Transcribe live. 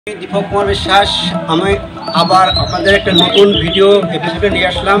दीपक कुमार विश्वास আমি আবার আপনাদের একটা নতুন ভিডিও এপিসোডে নিয়ে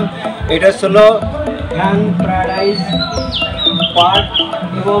আসলাম। এটা হলো ফ্যান প্যারাডাইস পার্ক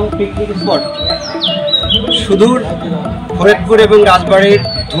এবং পিকনিক স্পট। সুদূর ফরিদপুর এবং রাজবাড়ির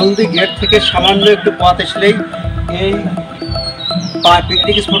ধুলদি গেট থেকে সামান্য একটু পথ আসলেই এই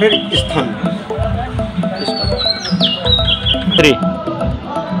পিকনিক স্পটের স্থান।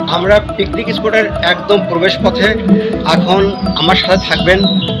 আমরা পিকনিক স্পটের একদম প্রবেশ পথে। এখন আমার সাথে থাকবেন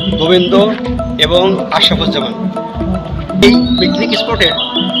গোবিন্দ এবং আশরাফুজ্জামান। এই পিকনিক স্পটের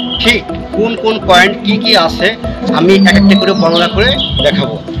ঠিক কোন কোন পয়েন্ট কি আছে আমি এক একটা করে বর্ণনা করে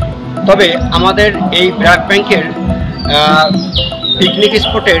দেখাবো। তবে আমাদের এই ব্র্যাক ব্যাংকের পিকনিক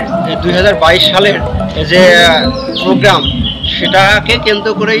স্পটের 2022 সালের যে প্রোগ্রাম সেটাকে কেন্দ্র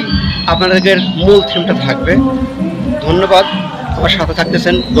করেই আপনাদের মূল থিমটা থাকবে। ধন্যবাদ। আমার সাথে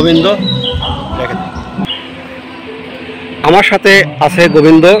থাকতেছেন গোবিন্দ। দেখেন আমার সাথে আছে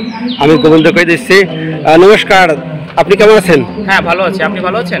গোবিন্দ। আমি গোবিন্দকে দিচ্ছি। নমস্কার, আপনি কেমন আছেন? হ্যাঁ, ভালো আছি। আপনি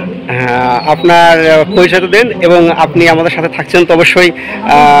ভালো আছেন? হ্যাঁ, আপনার পরিচয় দেন এবং আপনি আমাদের সাথে থাকছেন তো অবশ্যই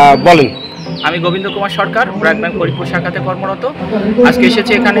বলেন। আমি গোবিন্দ কুমার সরকার, ব্র্যাক ব্যাংক ফরিদপুর শাখাতে কর্মরত। আজকে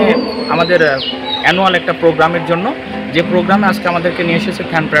এসেছি এখানে আমাদের অ্যানুয়াল একটা প্রোগ্রামের জন্য। যে প্রোগ্রামে আজকে আমাদেরকে নিয়ে এসেছে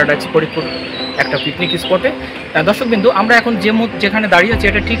ফ্যান প্যারাডাইস ফরিদপুর একটা পিকনিক স্পটে। দর্শকবিন্দু, আমরা এখন যেখানে দাঁড়িয়ে আছি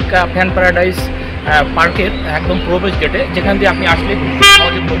এটা ঠিক ফ্যান প্যারাডাইস পার্কের একদম প্রবেশ গেটে, যেখান দিয়ে আপনি আসলে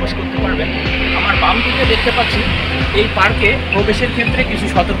সহজে প্রবেশ করতে পারবেন। আমার বাম দিকে দেখতে পাচ্ছি এই পার্কে প্রবেশের ক্ষেত্রে কিছু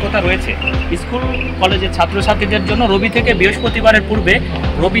সতর্কতা রয়েছে। স্কুল কলেজের ছাত্রছাত্রীদের জন্য রবি থেকে বৃহস্পতিবার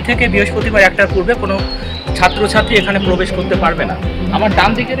 1টার পূর্বে কোনো ছাত্রছাত্রী এখানে প্রবেশ করতে পারবে না। আমার ডান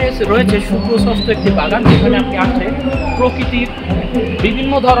দিকে রয়েছে সুপ্রশস্ত একটি বাগান, যেখানে আপনি আসলে প্রকৃতির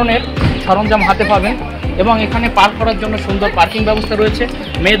বিভিন্ন ধরনের সরঞ্জাম হাতে পাবেন এবং এখানে পার্ক করার জন্য সুন্দর পার্কিং ব্যবস্থা রয়েছে।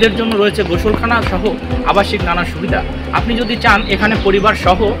 মেয়েদের জন্য রয়েছে গোসলখানা সহ আবাসিক নানা সুবিধা। আপনি যদি চান এখানে পরিবার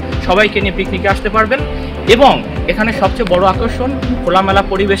সহ সবাইকে নিয়ে পিকনিকে আসতে পারবেন এবং এখানে সবচেয়ে বড় আকর্ষণ খোলামেলা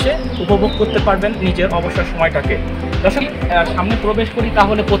পরিবেশে উপভোগ করতে পারবেন নিজের অবসর সময়টাকে। দর্শক, সামনে প্রবেশ করি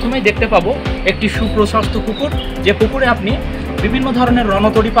তাহলে প্রথমেই দেখতে পাবো একটি সুপ্রশস্ত পুকুর, যে পুকুরে আপনি বিভিন্ন ধরনের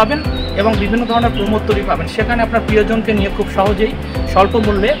রণতরী পাবেন এবং বিভিন্ন ধরনের প্রমোদতরী পাবেন। সেখানে আপনার প্রিয়জনকে নিয়ে খুব সহজেই স্বল্প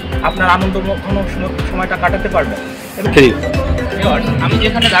মূল্যে আপনার আনন্দঘন সময়টা কাটাতে পারবেন। আমি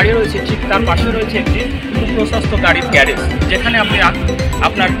যেখানে দাঁড়িয়ে রয়েছি ঠিক তার পাশে রয়েছে একটি সুপ্রশস্ত গাড়ির গ্যারেজ, যেখানে আপনি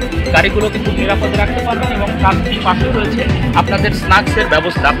আপনার গাড়িগুলোকে খুব নিরাপদে রাখতে পারবেন এবং তার পাশে রয়েছে আপনাদের স্ন্যাক্সের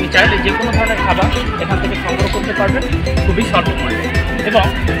ব্যবস্থা। আপনি চাইলে যে কোনো ধরনের খাবার এখান থেকে সংগ্রহ করতে পারবেন খুবই স্বল্প মূল্যে। এবং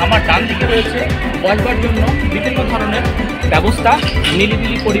আমার ডান দিকে রয়েছে বসবার জন্য বিভিন্ন ধরনের ব্যবস্থা।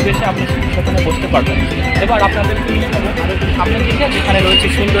 নিরিবিলি পরিবেশে আপনি সেখানে বসতে পারবেন। এবার আপনাদেরকে নিয়ে যাবো সামনের দিকে, যেখানে রয়েছে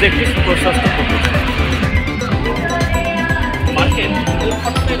সুন্দর একটি সুপ্রশস্ত পুকুর। পার্কের ওই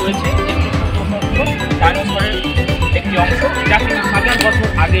ফটোতে রয়েছে ডাইনোসরের একটি অংশ, যা কিনা 1000 বছর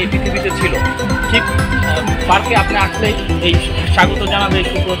আগে এই পৃথিবীতে ছিল। ঠিক পার্কে আপনি আসলে এই স্বাগত জানাবে এই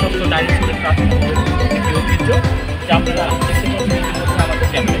সুপ্রশস্ত ডাইনোসরের একটি ঐতিহ্য, যা আপনারা দেখতে পাচ্ছেন আমাদের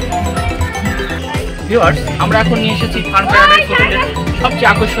ক্যামেরায়। ভিউয়ার্স, আমরা এখন নিয়ে এসেছি ফান প্যারাডাইস হোটেলের সবচেয়ে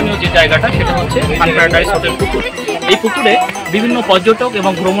আকর্ষণীয় যে জায়গাটা, সেটা হচ্ছে ফান প্যারাডাইস হোটেল পুকুর। এই পুকুরে বিভিন্ন পর্যটক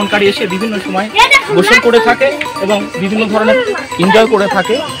এবং ভ্রমণকারী এসে বিভিন্ন সময় গোসল করে থাকে এবং বিভিন্ন ধরনের এনজয় করে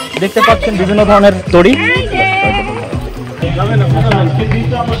থাকে। দেখতে পাচ্ছেন বিভিন্ন ধরনের তরী।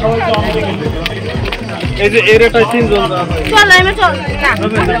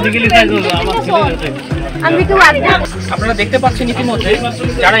 আপনারা দেখতে পাচ্ছেন ইতিমধ্যে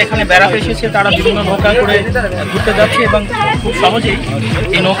যারা এখানে বেড়াতে এসেছে তারা বিভিন্ন নৌকা করে ঘুরতে যাচ্ছে এবং খুব সহজেই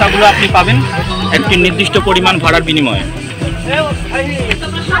এই নৌকাগুলো আপনি পাবেন একটি নির্দিষ্ট পরিমাণ ভাড়ার বিনিময়ে।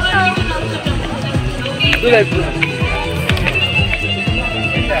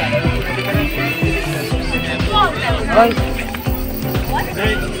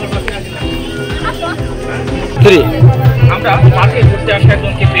 আমরা পার্কে ঘুরতে আসা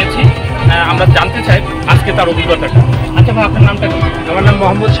একজনকে পেয়েছি, আমরা জানতে চাই আজকে তার অভিজ্ঞতাটা। আচ্ছা ভাই, আপনার নামটা কি? আমার নাম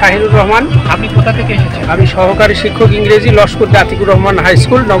মোহাম্মদ শাহিরুর রহমান। আপনি কোথা থেকে এসেছেন? আমি সহকারী শিক্ষক ইংরেজি, লস্কর আতিকুর রহমান হাই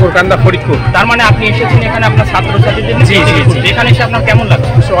স্কুল, নগরকান্দা, ফরিদপুর। তার মানে আপনি এসেছেন এখানে আপনার ছাত্রছাত্রীদের? জি। এখানে এসে আপনার কেমন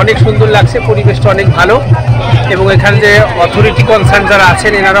লাগছে? অনেক সুন্দর লাগছে, পরিবেশটা অনেক ভালো এবং এখানে যে অথরিটি কনসার্ন যারা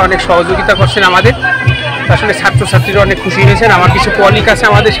আছেন এনারা অনেক সহযোগিতা করছেন আমাদের। আসলে ছাত্রছাত্রীরা অনেক খুশি হয়েছেন। আমার কিছু কলিগ আছে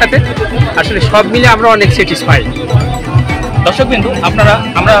আমাদের সাথে। আসলে সব মিলে আমরা অনেক স্যাটিসফাইড। দর্শকবিন্দু,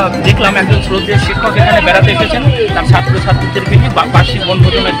 আমরা দেখলাম একজন শ্রদ্ধেয় শিক্ষক এখানে বেড়াতে এসেছেন তার ছাত্রছাত্রীদেরকে নিয়ে বার্ষিক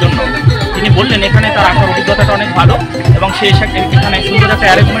বনভোজনের জন্য। তিনি বললেন এখানে তার আসার অভিজ্ঞতাটা অনেক ভালো এবং সে এখানে সুন্দর একটা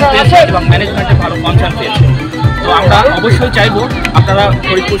অ্যারেঞ্জমেন্ট পেয়েছে এবং ম্যানেজমেন্টে ভালো কনসার্ন পেয়েছে। তো আমরা অবশ্যই চাইবো আপনারা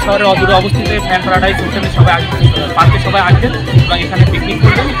ফরিদপুর শহরের অদূরে অবস্থিত ফ্যান প্যারাডাইস হোটেলে সবাই আসবেন, পার্কে সবাই আসবেন এবং এখানে পিকনিক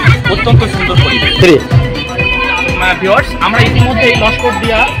করবেন। অত্যন্ত সুন্দর পরিবেশ। ভিউয়ার্স, আমরা ইতিমধ্যে লস্কর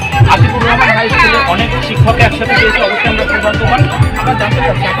দিয়া আতিকুর রহমান হাই স্কুলে অনেক শিক্ষক একসাথে পেয়েছি। অবশ্যই আমরা সৌভাগ্যবান। আমরা জানতে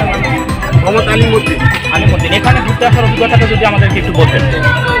চাচ্ছি আপনার নাম মোহাম্মদ আলিমুদ্দিন। এখানে ঘুরতে আসার অভিজ্ঞতাটা যদি আমাদেরকে একটু বলতেন।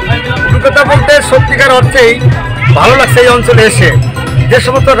 অভিজ্ঞতা বলতে সত্যিকার অর্থেই ভালো লাগছে এই অঞ্চলে এসে। যে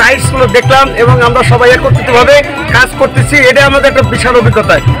সমস্ত রাইডসগুলো দেখলাম এবং আমরা সবাই একত্রিতভাবে কাজ করতেছি, এটা আমাদের একটা বিশাল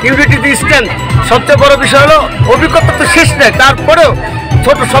অভিজ্ঞতা। ইউনিটি দি স্ট্রেংথ। সবচেয়ে বড় বিষয় হলো অভিজ্ঞতা তো শেষ নেই, তারপরেও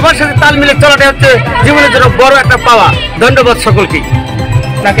ছোট সবার সাথে তাল মিলে চলাটা হচ্ছে জীবনের জন্য বড় একটা পাওয়া। ধন্যবাদ সকলকেই।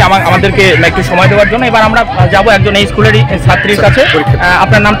 আপনাকে আমাদেরকে একটু সময় দেওয়ার জন্য। এবার আমরা যাব একজন এই স্কুলেরই ছাত্রীর কাছে।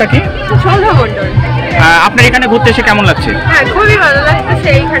 আপনার নামটা কি? সন্ধ্যা মণ্ডল। আপনার এখানে ঘুরতে এসে কেমন লাগছে? হ্যাঁ, খুবই ভালো লাগতেছে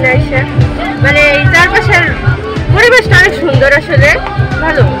এইখানে এসে। মানে এই চারপাশের পরিবেশটা অনেক সুন্দর, আসলে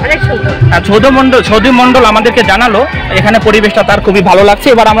ভালো, অনেক সুন্দর। চৌধুরী মণ্ডল আমাদেরকে জানালো এখানে পরিবেশটা তার খুবই ভালো লাগছে।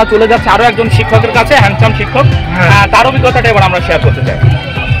 এবার আমরা চলে যাচ্ছি আরো একজন শিক্ষকের কাছে, হ্যান্ডসাম শিক্ষক। তার অভিজ্ঞতাটা এবার আমরা শেয়ার করতে চাই।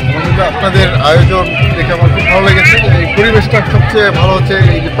 আপনাদের আয়োজন দেখে আমার খুব ভালো লেগেছে। এই পরিবেশটা সবচেয়ে ভালো হচ্ছে,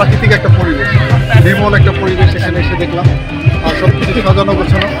 এই যে প্রাকৃতিক একটা পরিবেশ, নির্মল একটা পরিবেশ এখানে এসে দেখলাম। আর সব কিছু সাজানো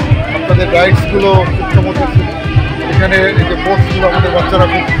গোছানো। আপনাদের রাইডসগুলো খুব চমৎকার ছিল। এখানে এই যে বোটসগুলো আমাদের বাচ্চারা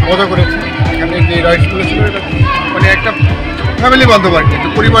খুব মজা করেছে। এখানে যে রাইডসগুলো ছিল, এটা মানে একটা ফ্যামিলি বান্ধব আর কি, একটা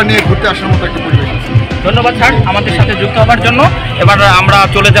পরিবার নিয়ে ঘুরতে আসার মতো একটা পরিবেশ আছে। ধন্যবাদ স্যার আমাদের সাথে যুক্ত হওয়ার জন্য। এবার আমরা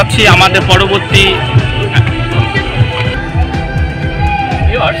চলে যাচ্ছি আমাদের পরবর্তী।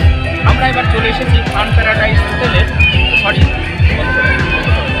 আমরা এবার চলে এসেছি ফান প্যারাডাইস হোটেলের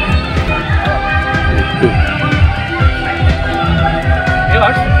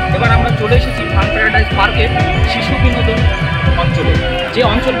এবার আমরা চলে এসেছি ফান প্যারাডাইস পার্কের শিশু বিনোদন অঞ্চলে। যে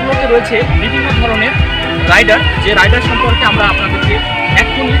অঞ্চলগুলোতে রয়েছে বিভিন্ন ধরনের রাইডার, যে রাইডার সম্পর্কে আমরা আপনাদেরকে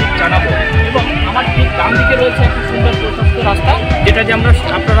এক্ষুনি জানাবো। এবং আমার ঠিক ডান দিকে রয়েছে একটি সুন্দর প্রশস্ত রাস্তা, যেটা যে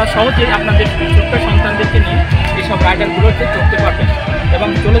আপনারা সহজেই আপনাদের ছোট্ট সন্তানদেরকে নিয়ে এইসব রাইডারগুলোতে চড়তে পারবেন। এবং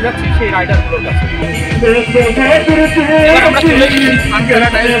চলে যাচ্ছি সেই রাইডারগুলোর কাছে। এবার আমরা চলে এসেছি ফান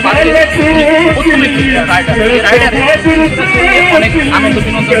প্যারাডাইস পার্কের রাইডার। এই রাইডারে অনেক আনন্দ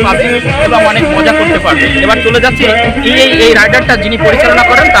বিনোদন পাবে এবং অনেক মজা করতে পারবে। এবার চলে যাচ্ছি এই রাইডারটা যিনি পরিচালনা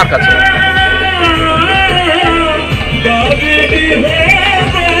করেন তার কাছে।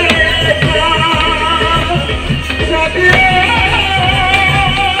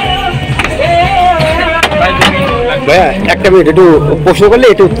 ভাইয়া একটা মিনিট একটু প্রশ্ন করলে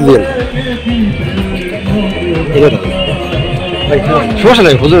একটু উত্তর দিন। সমস্যা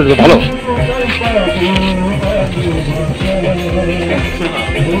নেই, হুজুর ভালো।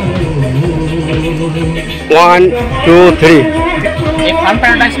 1 2 3। এই ফান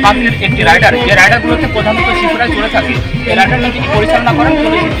প্যারাডাইস পার্কের একটি রাইডার, যে রাইডারগুলোতে প্রধানত শিশুরা চড়ে থাকে, এই রাইডারটা যিনি পরিচালনা করেন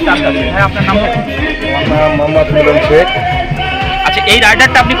চলে এসেছি তার কাছে। ভাই আপনার নাম? আমার নাম মোহাম্মদ মিলন শেখ। আচ্ছা, এই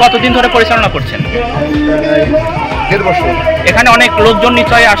রাইডারটা আপনি কতদিন ধরে পরিচালনা করছেন? 1.5 বছর। এখানে অনেক লোকজন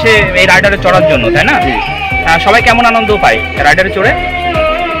নিশ্চয়ই আসে এই রাইডারে চড়ার জন্য, তাই না? সবাই কেমন আনন্দ পায় রাইডারে চড়ে?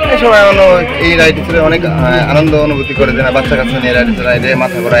 সবাই এই রাইডে চড়ে অনেক আনন্দ অনুভূতি করে, যে না বাচ্চা কাচ্চা নিয়ে রাইডে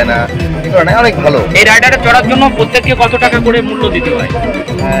মাথা ঘোরায় না, অনেক ভালো। এই রাইডারে চড়ার জন্য প্রত্যেককে কত টাকা করে মূল্য দিতে হয়?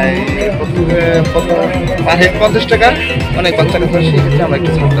 50 টাকা। অনেক বাচ্চা কাচ্চা সেক্ষেত্রে আমরা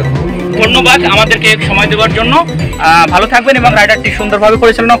একটু ছাড় দেবো। ধন্যবাদ আমাদেরকে সময় দেওয়ার জন্য। ভালো থাকবেন এবং রাইডারটি সুন্দরভাবে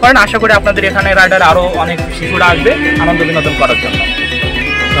পরিচালনা করেন। আশা করি আপনাদের এখানে রাইডার আরও অনেক শিশুরা আসবে আনন্দ বিনোদন করার জন্য।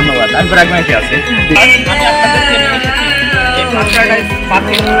 ধন্যবাদ। আমি ব্রাকম্যানটি আছি। আমি আপনাদেরকে নিয়ে এসেছি এই ফান প্যারাডাইস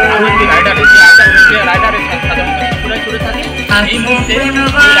পার্কে আরও একটি রাইডারের, যে রাইডারের সাধারণত শিশুরা চড়ে থাকে। এই মুহূর্তে এই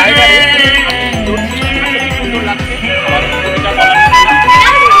রাইডারে চড়ছি, সুন্দর লাগছে। আমার প্রতিটা বলার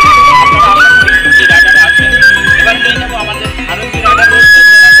আপনারা এই রাইডারে আসবেন। এবার নিয়ে যাবো আমাদের আরও একটি রাইডার রয়েছে।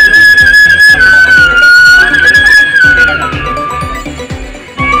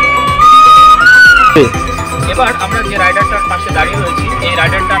 এবার আমরা যে রাইডারটার পাশে দাঁড়িয়ে রয়েছি, এই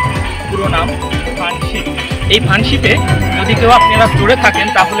রাইডারটার পুরো নাম ফানশিপ। এই ফানশিপে যদি কেউ আপনারা চড়ে থাকেন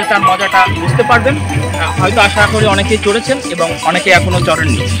তাহলে তার মজাটা বুঝতে পারবেন। হয়তো আশা করি অনেকেই চড়েছেন এবং অনেকে এখনও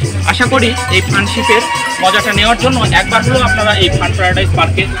চড়েননি। আশা করি এই ফানশিপের মজাটা নেওয়ার জন্য একবার হলেও আপনারা এই ফান প্যারাডাইস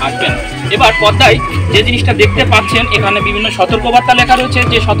পার্কে আসবেন। এবার পদ্মায় যে জিনিসটা দেখতে পাচ্ছেন, এখানে বিভিন্ন সতর্কবার্তা লেখা রয়েছে।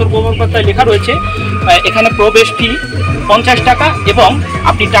 যে সতর্কবার্তায় লেখা রয়েছে এখানে প্রবেশ ফি 50 টাকা এবং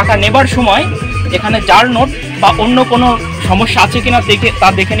আপনি টাকা নেবার সময় এখানে জাল নোট বা অন্য কোনো সমস্যা আছে কিনা তা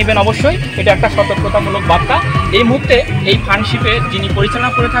দেখে নেবেন অবশ্যই। এটা একটা সতর্কতামূলক বার্তা। এই মুহূর্তে এই ফানশিপে যিনি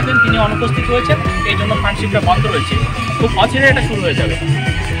পরিচালনা করে থাকেন তিনি অনুপস্থিত হয়েছেন, এই জন্য ফানশিপটা বন্ধ রয়েছে। খুব অচিরে এটা শুরু হয়ে যাবে।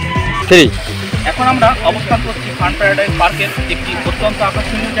 এখন আমরা অবস্থান করছি ফান প্যারাডাইস পার্কের একটি অত্যন্ত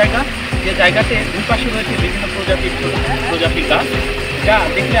আকর্ষণীয় জায়গা, যে জায়গাতে দুপাশে রয়েছে বিভিন্ন প্রজাতির গাছ, যা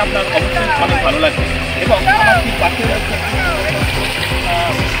দেখলে আপনার অবশ্যই অনেক ভালো লাগবে। এবং আমার ঠিক পাশে রয়েছে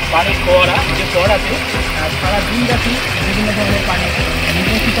পানির ফোয়ারা, যে ফোয়ারাতে সারা দিন রাখি বিভিন্ন ধরনের পানি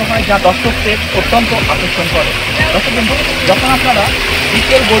নির্বাচিত হয়, যা দর্শকদের অত্যন্ত আকর্ষণ করে। দর্শকবৃন্দ, যখন আপনারা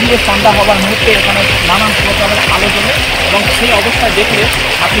বিকেল গড়িয়ে সন্ধ্যা হবার মুহূর্তে এখানে নানান প্রকারের আলো জ্বলে এবং সেই অবস্থায় দেখলে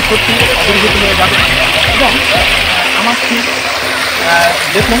আপনি সত্যি অভিভূত হয়ে যাবেন। এবং আমার ঠিক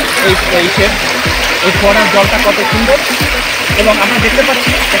দেখুন এই ফোয়ারার জলটা কত সুন্দর, এবং আমরা দেখতে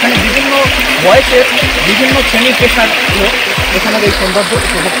পাচ্ছি এখানে বিভিন্ন বয়সের বিভিন্ন শ্রেণীর পেশার লোক এখানের এই সৌন্দর্য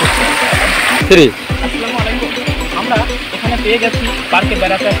উপভোগ করছে। আসসালামু আলাইকুম। আমরা এখানে পেয়ে গেছি পার্কে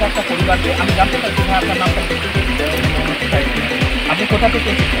বেড়াতে আসা একটা পরিবারকে। আমি জানতে চাচ্ছি ভাই আপনার নামটা, আপনি কোথা থেকে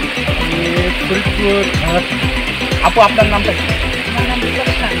এসেছেন? ফরিদপুর। আপু, আপনার নামটা কি?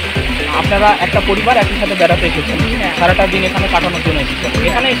 আপনারা একটা পরিবার একই সাথে বেড়াতে এসেছেন, সারাটা দিন এখানে কাটানোর জন্য এসেছেন।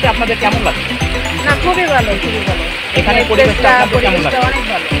 এখানে এসে আপনাদের কেমন লাগছে? না, খুবই ভালো, খুবই ভালো। এখানে পরিবেশটা আপনাদের কেমন লাগছে? অনেক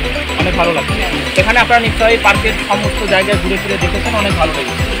ভালো, অনেক ভালো লাগছে। এখানে আপনারা নিশ্চয়ই পার্কের সমস্ত জায়গায় ঘুরে ফিরে দেখেছেন, অনেক ভালো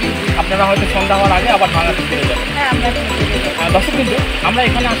লেগেছে। আপনারা হয়তো সন্ধ্যা হওয়ার আগে আবার ভাঙাতে ফিরে যাবেন। দর্শক, কিন্তু আমরা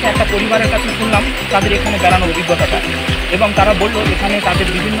এখানে আসে একটা পরিবারের কাছে শুনলাম তাদের এখানে বেড়ানোর অভিজ্ঞতাটা, এবং তারা বলল এখানে তাদের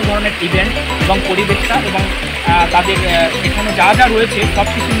বিভিন্ন ধরনের ইভেন্ট এবং পরিবেশটা এবং তাদের এখানে যা যা রয়েছে সব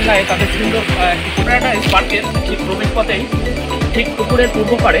কিছু মিলায়ে তাদের সুন্দর প্যারাডাইস পার্কের ঠিক প্রবেশ পথেই ঠিক পুকুরের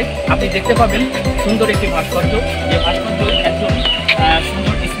পূর্ব পাড়ে আপনি দেখতে পাবেন সুন্দর একটি ভাস্কর্য। যে ভাস্কর্য একজন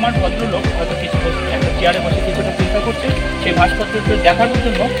সুন্দর স্মার্ট ভদ্রলোক হয়তো কিছু একটা চেয়ারে বসে কিছুটা চিন্তা করছে। সেই ভাস্কর্যকে দেখানোর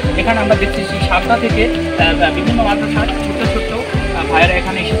জন্য এখানে আমরা দেখছি সাতটা থেকে বিভিন্ন মাদ্রাসার ছোট্ট ছোট্ট ভাইয়েরা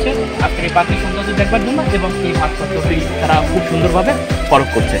এখানে এসেছে আজকের এই পাখির সৌন্দর্য দেখবার জন্য, এবং এই ভাস্কর্যটি তারা খুব সুন্দরভাবে পরখ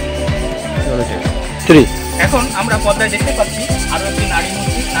করছে। এখন আমরা পর্দায় দেখতে পাচ্ছি আরও একটি নারী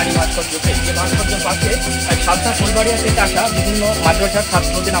মূর্তি, নারী ভাস্কর্যকে। যে ভাস্কর্যের পাশে সালসা ফুলবাড়িয়া থেকে আসা বিভিন্ন মাদ্রাসার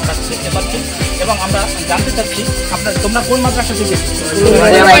ছাত্রদের আমরা দেখতে পাচ্ছি, এবং আমরা জানতে চাচ্ছি তোমরা কোন মাদ্রাসা থেকে?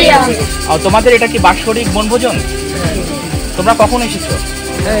 তোমাদের এটা কি বাৎসরিক বনভোজন? তোমরা কখন এসেছো?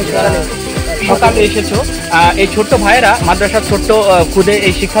 সকালে এসেছো। এই ছোট্ট ভাইয়েরা মাদ্রাসার ছোট্ট খুদে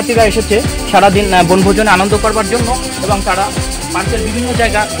এই শিক্ষার্থীরা এসেছে সারাদিন বনভোজনে আনন্দ করবার জন্য, এবং তারা পার্কের বিভিন্ন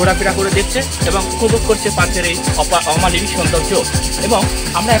জায়গা ঘোরাফেরা করে দেখছে এবং উপভোগ করছে পার্কের এই অমালিক সৌন্দর্য। এবং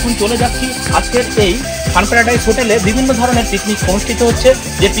আমরা এখন চলে যাচ্ছি আজকের এই ফান প্যারাডাইস হোটেলে। বিভিন্ন ধরনের পিকনিক অনুষ্ঠিত হচ্ছে,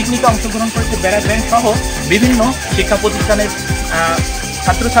 যে পিকনিকে অংশগ্রহণ করেছে ব্র্যাক ব্যাংক সহ বিভিন্ন শিক্ষা প্রতিষ্ঠানের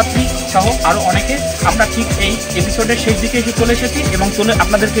ছাত্রছাত্রী সহ আরও অনেকে। আমরা ঠিক এই এপিসোডের শেষ দিকে এসে চলে এসেছি এবং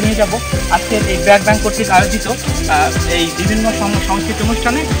আপনাদেরকে নিয়ে যাব আজকের এই ব্র্যাক ব্যাংক কর্তৃক আয়োজিত এই বিভিন্ন সংস্কৃতি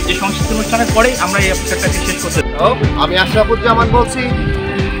অনুষ্ঠানে। এই সংস্কৃতি অনুষ্ঠানের পরেই আমরা এই এপিসোডটাকে শেষ করতে। আমি আশরাফুজ্জামান বলছি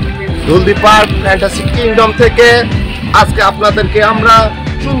দিপাক ফ্যান্টাসি কিংডম থেকে। আজকে আপনাদেরকে আমরা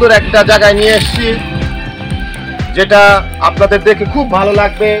সুন্দর একটা জায়গায় নিয়ে এসেছি, যেটা আপনাদের দেখে খুব ভালো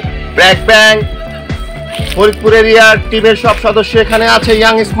লাগবে। ব্র্যাক ব্যাংক ফরিদপুর এরিয়ার টিমের সব সদস্য এখানে আছে,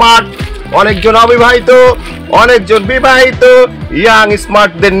 ইয়াং স্মার্ট, অনেকজন অবিবাহিত, অনেকজন বিবাহিত ইয়াং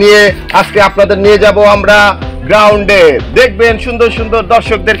স্মার্টদের নিয়ে আজকে আপনাদের নিয়ে যাব আমরা গ্রাউন্ডে। দেখবেন সুন্দর সুন্দর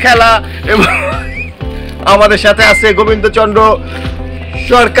দর্শকদের খেলা, এবং আমাদের সাথে আছে গোবিন্দচন্দ্র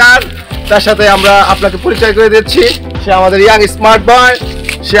সরকার, তার সাথে আমরা আপনাকে পরিচয় করে দিচ্ছি। সে আমাদের ইয়াং স্মার্ট বয়,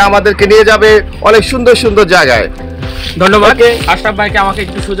 সে আমাদেরকে নিয়ে যাবে অনেক সুন্দর সুন্দর জায়গায়। ধন্যবাদ আশরাফ ভাইকে আমাকে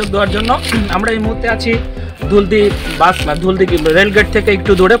একটু সুযোগ দেওয়ার জন্য। আমরা এই মুহূর্তে আছি ধুলদি রেলগেট থেকে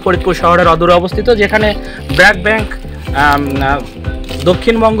একটু দূরে ফরিদপুর শহরের অদূরে অবস্থিত, যেখানে ব্র্যাক ব্যাংক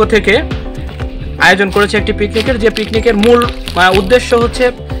দক্ষিণবঙ্গ থেকে আয়োজন করেছে একটি পিকনিকের। যে পিকনিকের মূল উদ্দেশ্য হচ্ছে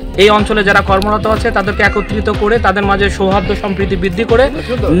এই অঞ্চলে যারা কর্মরত আছে তাদেরকে একত্রিত করে তাদের মাঝে সৌহার্দ্য সম্প্রীতি বৃদ্ধি করে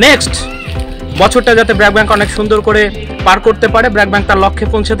নেক্সট বছরটা যাতে ব্র্যাক ব্যাংক অনেক সুন্দর করে পার করতে পারে, ব্র্যাক ব্যাংক তার লক্ষ্যে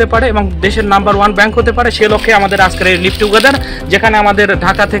পৌঁছাতে পারে এবং দেশের নাম্বার 1 ব্যাংক হতে পারে। সে লক্ষ্যে আমাদের আজকের এই লিভ টুগেদার, যেখানে আমাদের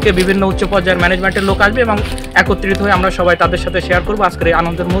ঢাকা থেকে বিভিন্ন উচ্চ পর্যায়ের ম্যানেজমেন্টের লোক আসবে এবং একত্রিত হয়ে আমরা সবাই তাদের সাথে শেয়ার করবো আজকের এই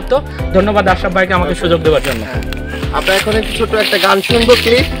আনন্দের মুহূর্ত। ধন্যবাদ আশরাফ ভাইকে আমাকে সুযোগ দেওয়ার জন্য। আমরা এখন একটু ছোট একটা গান শুনবো,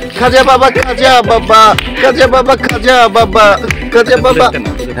 কি খাজা বাবা খাজা বাবা, খাজা বাবা খাজা বাবা, খাজা বাবা।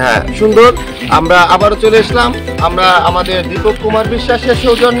 হ্যাঁ, সুন্দর। আমরা আবারও চলে আসলাম আমরা আমাদের দীপক কুমার বিশ্বাসের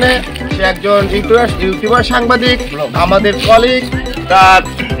সৌজন্যে। সে একজন ইউটিউবার সাংবাদিক, আমাদের কলিগ।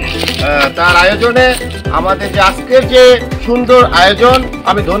 তার আয়োজনে আমাদের যে আজকের যে সুন্দর আয়োজন,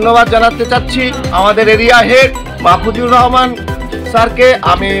 আমি ধন্যবাদ জানাতে চাচ্ছি আমাদের এরিয়া হেড মাহফুজুর রহমান স্যারকে।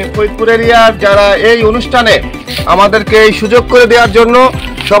 আমি ফরিদপুর এরিয়ার যারা এই অনুষ্ঠানে আমাদেরকে এই সুযোগ করে দেওয়ার জন্য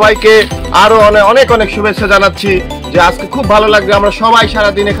সবাইকে আরও অনেক অনেক শুভেচ্ছা জানাচ্ছি। যে আজকে খুব ভালো লাগবে, আমরা সবাই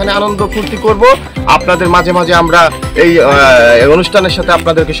সারাদিন এখানে আনন্দ ফুর্তি করব, আপনাদের মাঝে মাঝে আমরা এই অনুষ্ঠানের সাথে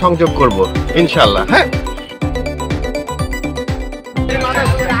আপনাদেরকে সংযোগ করব ইনশাল্লাহ। হ্যাঁ,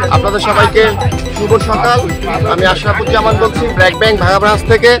 আপনাদের সবাইকে শুভ সকাল। আমি আশরাফুজ্জামান বলছি ব্র্যাক ব্যাংক ভাঙা ব্রাঞ্চ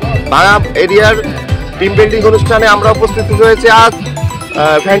থেকে। ভাঙা এরিয়ার টিম বিল্ডিং অনুষ্ঠানে আমরা উপস্থিত হয়েছি আজ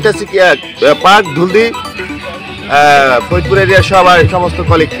ফ্যান্টাসি পার্ক ধুলদি ফরিদপুর এরিয়ার সমস্ত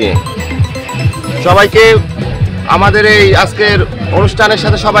কলিগ নিয়ে। সবাইকে আমাদের এই আজকের অনুষ্ঠানের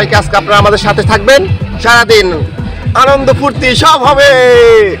সাথে সবাইকে আজকে আপনারা আমাদের সাথে থাকবেন, সারাদিন আনন্দ ফুর্তি সব হবে।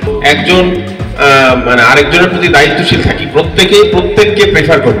 একজন মানে আরেকজনের প্রতি দায়িত্বশীল থাকি, প্রত্যেককে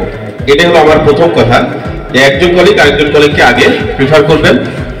প্রেফার করবো। এটাই হলো আমার প্রথম কথা, যে একজন কলিগ আরেকজন কলিগকে আগে প্রেফার করবেন।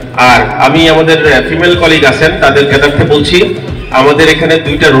 আর আমি আমাদের ফিমেল কলিগ আছেন তাদের ক্যাডারকে বলছি, আমাদের এখানে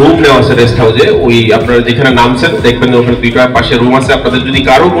 2টা রুম নেওয়া আছে রেস্ট হাউসে। ওই আপনারা যেখানে নামছেন দেখবেন ওখানে 2টা পাশে রুম আছে। আপনাদের যদি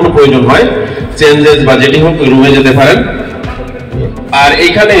কারো কোনো প্রয়োজন হয় চেঞ্জেস বা যেটি হোক ওই রুমে যেতে পারেন। আর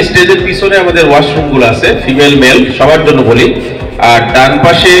এইখানে স্টেজের পিছনে আমাদের ওয়াশরুম গুলো আছে, ফিমেল মেল সবার জন্য বলি। আর ডান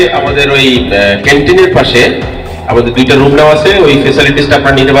পাশে আমাদের ওই ক্যান্টিনের পাশে আমাদের 2টা রুম নেওয়া আছে, ওই ফেসিলিটিসটা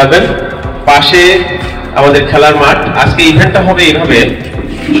আপনারা নিতে পারবেন। পাশে আমাদের খেলার মাঠ। আজকে ইভেন্টটা হবে এইভাবে,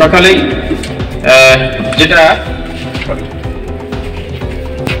 সকালেই যেটা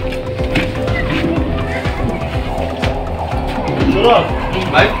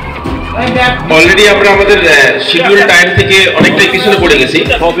অলরেডি আমরা আমাদের শিডিউল টাইম থেকে অনেকটাই পিছনে পড়ে গেছি।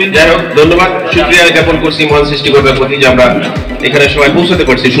 যাই হোক, ধন্যবাদ, শুকরিয়া জ্ঞাপন করছি মহান সৃষ্টিকর্তার প্রতি যে আমরা এখানে সবাই পৌঁছাতে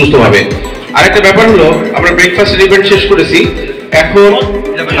পারছি সুস্থভাবে। আরেকটা ব্যাপার হলো, আমরা ব্রেকফাস্টের ইভেন্ট শেষ করেছি। এখন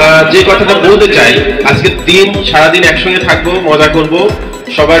যে কথাটা বলতে চাই, আজকের দিন সারাদিন একসঙ্গে থাকবো, মজা করব,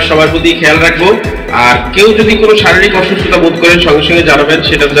 সবার প্রতি খেয়াল রাখবো। আর কেউ যদি কোনো শারীরিক অসুস্থতা বোধ করেন সঙ্গে সঙ্গে জানাবেন,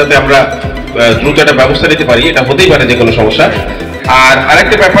 সেটা যাতে আমরা দ্রুত একটা ব্যবস্থা নিতে পারি। এটা হতেই পারে যে কোনো সমস্যা। আর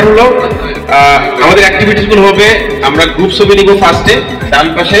আরেকটা ব্যাপার হলো, আমাদের অ্যাক্টিভিটিস গুলো হবে, আমরা গ্রুপ ছবি নিব ফার্স্টে। ডান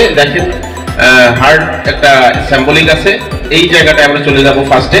পাশে দেখেন হার্ট একটা সিম্বলিক আছে, এই জায়গাটায় আমরা চলে যাব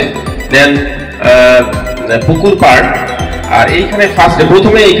ফার্স্টে। দেন পুকুর পাড়, আর এইখানে ফার্স্টে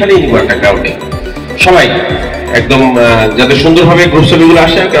প্রথমে এইখানেই নিব একটা গ্রাউন্ডে সবাই একদম, যাতে সুন্দরভাবে গ্রুপ ছবিগুলো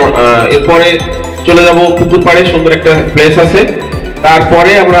আসে। এরপরে চলে যাব পুকুর পাড়ে, সুন্দর একটা প্লেস আছে।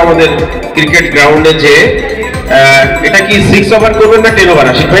 তারপরে আমরা আমাদের ক্রিকেট গ্রাউন্ডে যে এটা কি 6 ওভার করবেন না 10 ওভার?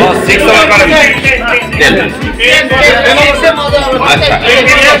 আশিক ভাই 6 ওভার করেন। আচ্ছা,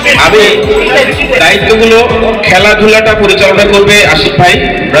 আমি দায়িত্বগুলো খেলাধুলাটা পরিচালনা করবে আশিক ভাই,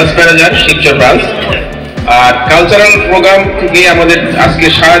 ব্রাঞ্চ ম্যানেজার শিবচর ব্রাঞ্চ। আর কালচারাল প্রোগ্রাম থেকে আমাদের আজকে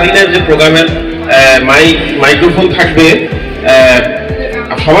সারাদিনের যে প্রোগ্রামের মাইক্রোফোন থাকবে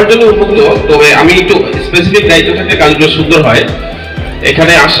সবার জন্য উন্মুক্ত, তবে আমি একটু স্পেসিফিক দায়িত্ব থাকলে কাজগুলো সুন্দর হয়।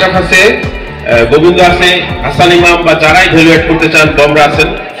 এখানে আশরাফ আছে, গোবিন্দ আছে, হাসান ইমাম বা যারাই ভ্যালুয়েট করতে চান তোমরা আছেন,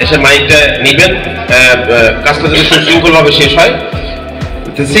 এসে মাইকটা নিবেন, কাজটা যাতে সুশৃঙ্খল ভাবে শেষ হয়।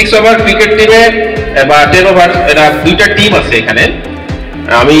 6 ওভার ক্রিকেট টিমে বা 10 ওভার, এটা 2টা টিম আছে এখানে।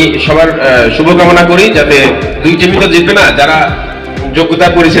 আমি সবার শুভকামনা করি, যাতে 2 টিমই তো জিতবে না, যারা যোগ্যতা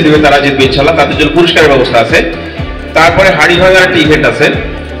পরিচয় দিবে তারা জিতবে ইনশাল্লাহ, তাদের জন্য পুরস্কারের ব্যবস্থা আছে। তারপরে হাড়ি ভাঙার একটা ইভেন্ট আছে,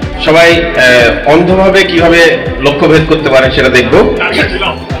 সবাই অন্ধভাবে কিভাবে লক্ষ্যভেদ করতে পারে সেটা দেখবো।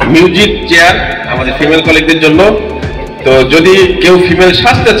 মিউজিক চেয়ার আমাদের ফিমেল কলিগদের জন্য, তো যদি কেউ ফিমেল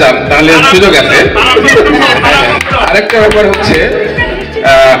সাজতে চান তাহলে সুযোগ আছে। আরেকটা ব্যাপার হচ্ছে,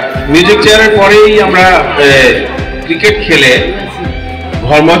 মিউজিক চেয়ারের পরেই আমরা ক্রিকেট খেলে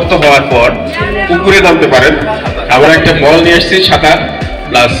ঘরমুক্ত হওয়ার পর পুকুরে নামতে পারেন। আমরা একটা বল নিয়ে এসেছি, সাঁতার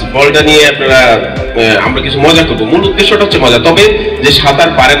প্লাস বলটা নিয়ে আপনারা আমরা কিছু মজা করবো। মূল উদ্দেশ্যটা হচ্ছে মজা। তবে যে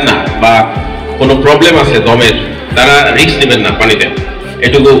সাঁতার পারেন না বা কোনো প্রবলেম আছে দমের, তারা রিস্ক নেবেন না পানিতে,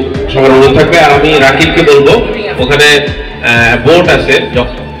 এটুকু সবার অনুরোধ থাকবে। আর আমি রাকিবকে বলবো, ওখানে বোট আছে,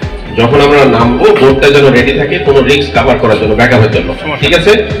 যখন আমরা নামবো বোটটা যেন রেডি থাকে কোনো রিস্ক কাভার করার জন্য, ব্যাকআপের জন্য, ঠিক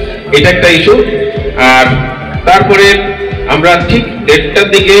আছে? এটা একটা ইস্যু। আর তারপরে আমরা ঠিক 1:30টার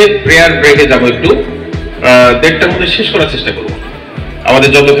দিকে প্রেয়ার ব্রেকে যাবো, একটু 1:30টার মধ্যে শেষ করার চেষ্টা করবো আমাদের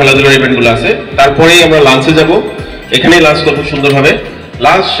যত খেলাধুলার ইভেন্ট গুলো আছে। তারপরেই আমরা লাঞ্চে যাব, এখানেই লাঞ্চ করবো সুন্দরভাবে।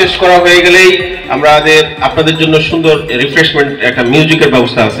 লাঞ্চ শেষ করা হয়ে গেলেই আমাদের আপনাদের জন্য সুন্দর রিফ্রেশমেন্ট একটা মিউজিকের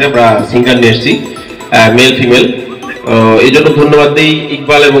ব্যবস্থা আছে, আমরা সিঙ্গার নিয়ে এসেছি মেল ফিমেল। এই জন্য ধন্যবাদ দিই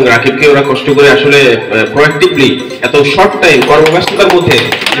ইকবাল এবং রাকিবকে, ওরা কষ্ট করে আসলে প্রোঅ্যাক্টিভলি এত শর্ট টাইম কর্মব্যস্ততার মধ্যে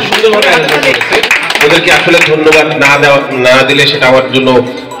সুন্দরভাবে আয়োজন করেছে। ওদেরকে আসলে ধন্যবাদ না দিলে সেটা আমার জন্য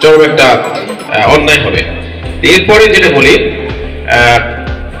চরম একটা অন্যায় হবে। এরপরে যেটা বলি,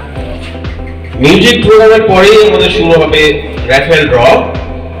 মিউজিক প্রোগ্রামের পরেই আমাদের শুরু হবে র্যাফেল ড্র।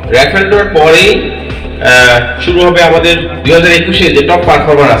 র্যাফেল ড্রর পরেই শুরু হবে আমাদের 2021-এ যে টপ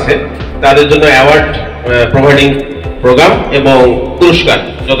পারফর্মার আছে তাদের জন্য অ্যাওয়ার্ড প্রোভাইডিং প্রোগ্রাম এবং পুরস্কার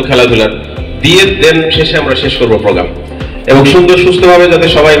যত খেলাধুলার দিয়ে দেন শেষে আমরা শেষ করবো প্রোগ্রাম, এবং সুন্দর সুস্থভাবে যাতে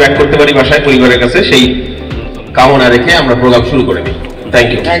সবাই ব্যাক করতে পারি বাসায় পরিবারের কাছে, সেই কামনা রেখে আমরা প্রোগ্রাম শুরু করে দিই। Thank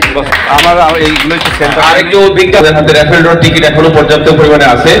you. আমার এইগুলো একটু সেন্টার আরেকটু বিজ্ঞাপনের হাতে র্যাফেল ড্র টিকিট এখনো পর্যাপ্ত পরিমাণে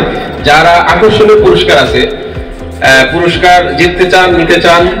আছে। যারা আকর্ষণীয় পুরস্কার আছে, পুরস্কার জিততে চান, নিতে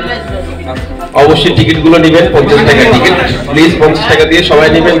চান, অবশ্যই টিকিটগুলো নেবেন। 50 টাকা টিকিট, প্লিজ 50 টাকা দিয়ে সবাই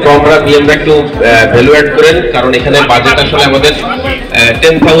নেবেন। কমরা বিএমরা একটু ভ্যালু অ্যাড করেন, কারণ এখানে বাজেট আসলে আমাদের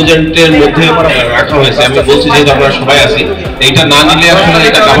 10,000 এর মধ্যে রাখা হয়েছে। আমি বলছি যেহেতু আমরা সবাই আছি, এইটা না নিলে আসলে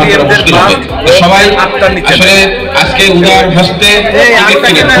এটা কাভার করা মুশকিল হবে। সবাই আসলে আজকে উদার হস্তে টিকিট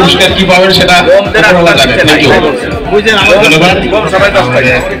কিনে পুরস্কার কি পাবেন সেটা আপনারা জানেন। থ্যাংক ইউ, ধন্যবাদ।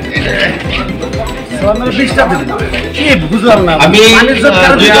 আমি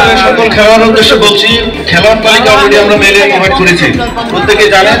দুই দলের সকল খেলোয়াড়ের উদ্দেশ্যে বলছি, খেলোয়াড় তালিকা অলরেডি আমরা মেলে প্রোভাইড করেছি, প্রত্যেকে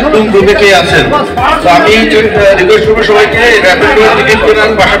জানেন কোন গ্রুপে কে আছেন। তো আমি রিকোয়েস্ট করবো সবাইকে র্যাপিড ড্র টিকিট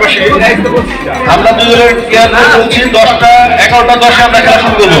করার পাশাপাশি আমরা দুই দলের প্লেয়ার বলছি 11:10 আমরা খেলা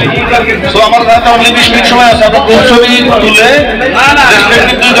শুরু করবো। তো আমার হাতে অনলি 20 মিনিট সময় আছে। আমরা গ্রুপ ছবি তুলে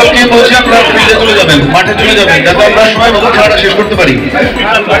রেসপেক্টিভ দুই দলকে বলছি আপনারা ফিল্ডে চলে যাবেন, মাঠে চলে যাবেন, যাতে আমরা সময় মতো খেলাটা শেষ করতে পারি।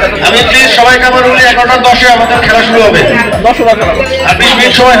 আমি প্লিজ সবাইকে আমার বলি 11:10 আমাদের খেলা শুরু হবে। আর 20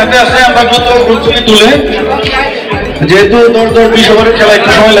 মিনিট সময় হাতে আছে, আমরা দ্রুত গ্রুপ ছবি তুলে, যেহেতু 10-20 ওভারের খেলা একটু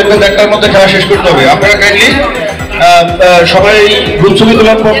সময় লাগবে, 1টার মধ্যে খেলা শেষ করতে হবে। আপনারা কাইন্ডলি সবাই গ্রুপ ছবি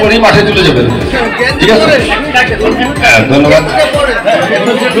তোলার পরপরই মাঠে চলে যাবেন, ঠিক আছে? হ্যাঁ, ধন্যবাদ।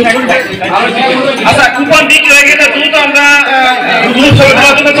 আচ্ছা, কুপন বিক্রি হয়ে গেলে দ্রুত আমরা গ্রুপ ছবি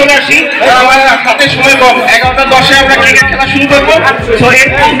তোলার জন্য চলে আসি। আমার হাতে সময় কম, 11:10 আমরা ক্রিকেট খেলা শুরু করবো। তো এর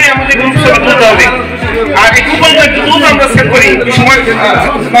মধ্যে আমাদের গ্রুপ ছবি তুলতে হবে। আর এই কুপনটা দ্রুত আমরা সেট করি, সময়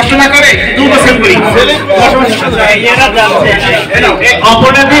নষ্ট না করে দ্রুত সেট করি।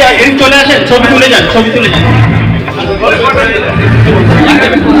 অপরটা দিয়ে চলে আসেন, ছবি তুলে যান, ছবি তুলে যান।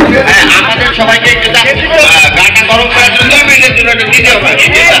 আমাদের সবাইকে একটু গাটা গরম করার জন্য video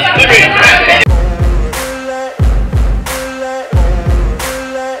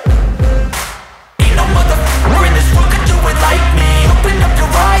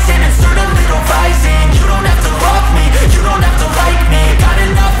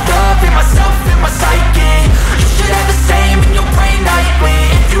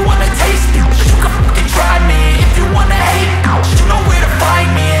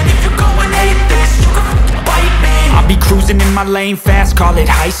in my lane fast, call it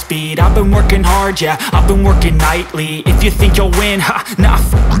high speed. I've been working hard, yeah, I've been working nightly. If you think you'll win, ha, nah,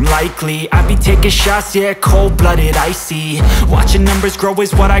 likely. I be taking shots, yeah, cold-blooded, icy. Watching numbers grow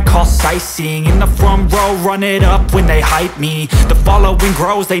is what I call sightseeing. In the front row, run it up when they hype me. The following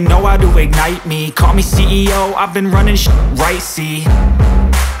grows, they know how to ignite me. Call me CEO, I've been running right, see.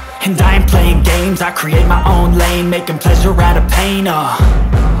 And I ain't playing games, I create my own lane, making pleasure out of pain,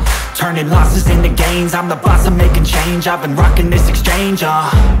 turning losses into gains. I'm the boss, I'm making change. I've been rocking this exchange,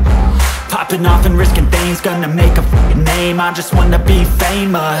 popping off and risking things. Gonna make a f***ing name. I just wanna be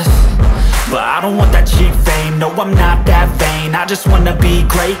famous, but I don't want that cheap fame. No, I'm not that vain. I just wanna be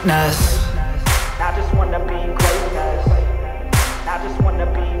greatness. I just wanna be greatness. I just wanna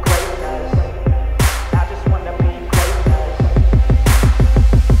be greatness. I just wanna be greatness.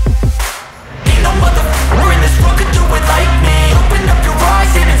 Ain't no motherfucker in this world could do it like me. Open up your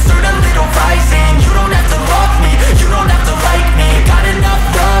eyes and insert a little rising. You don't have to love me, you don't have to like me. Got enough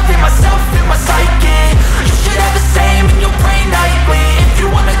love in myself, in my psyche. You should have the same in your brain nightly. If you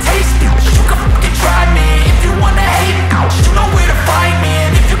wanna taste me, you can fucking try me. If you wanna hate me, you know where to find me.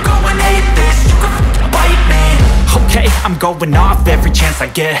 And if you're going hate this, you can fucking bite me. Okay, I'm going off every chance I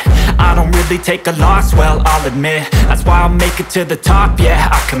get. I don't really take a loss, well, I'll admit. That's why I'll make it to the top,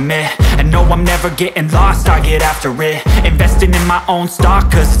 yeah, I commit. And no, I'm never getting lost, I get after it. Investing in my own stock,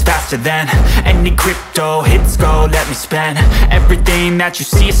 cause it's faster than any crypto hits go, let me spend. Everything that you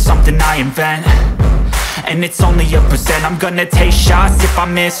see is something I invent, and it's only a percent. I'm gonna take shots, if I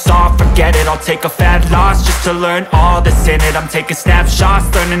miss all, forget it. I'll take a fat loss just to learn all that's in it. I'm taking snapshots,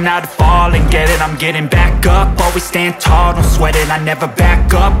 learning how to fall and get it. I'm getting back up, always stand tall, don't sweat it. I never back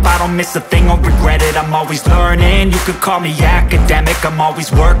up, I don't miss a thing or regret it. I'm always learning, you could call me academic. I'm always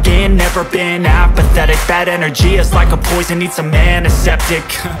working, never been apathetic. Bad energy is like a poison, needs some antiseptic.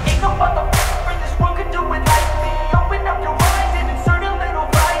 Ain't no motherfucker in this world could do it like me. Open up your eyes and insert a little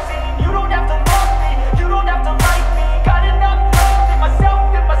rising. You don't have to love me, you don't have to like me. Got enough love in myself,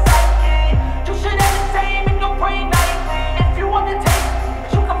 in my psyche. You should have the same in your brain nightly. If you want to taste me,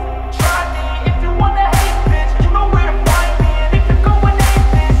 you can try me. If you want to hate bitch, you know where to find me. And if you're going hate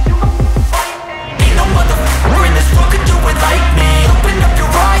this, you can fight me. Ain't no motherfucker in this world could do it like me. Open up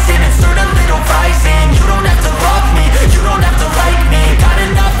your eyes and insert a little rising. You don't have to love me, you don't have to like me. Got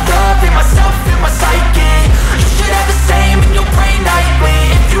enough love in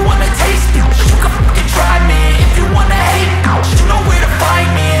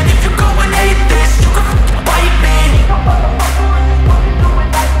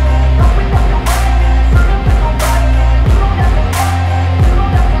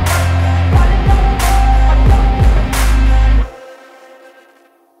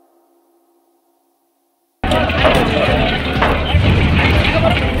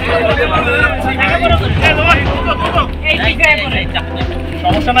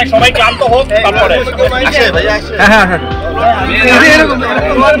সমস্যা নাই, সবাই ক্লান্ত হোক তারপরে। হ্যাঁ হ্যাঁ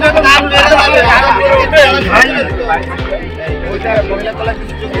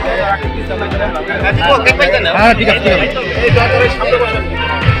হ্যাঁ ঠিক আছে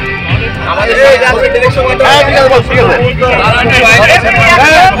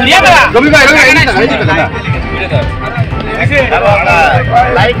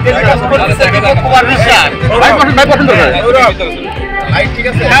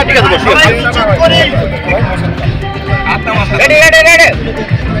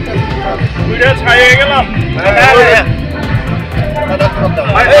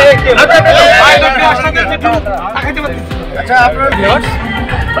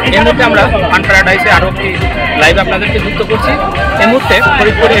এই মুহূর্তে আমরা ফান প্যারাডাইসে আরো একটি লাইভ আপনাদেরকে যুক্ত করছি। এই মুহূর্তে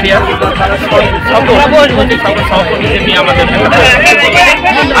ফরিদপুর এরিয়ার সকল সহকর্মীদের নিয়ে আমাদের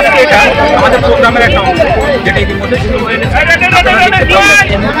আজকে এটা আমাদের প্রোগ্রামের একটা অংশ, যেটা ইতিমধ্যে শুরু হয়ে গেছে।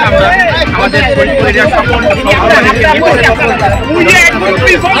 এই মুহূর্তে আমরা আমাদের ফরিদপুর এরিয়ার সকল সহকর্মীদেরকে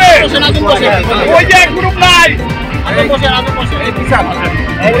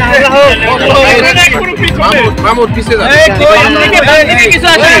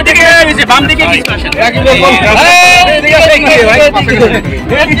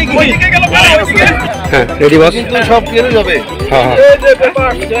রেডি বস সব কেন যাবে হ্যাঁ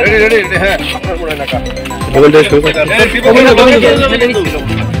হ্যাঁ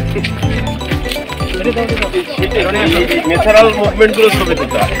ন্যাচারাল মুভমেন্ট গুলো ছবি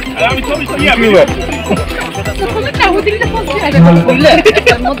তুলতে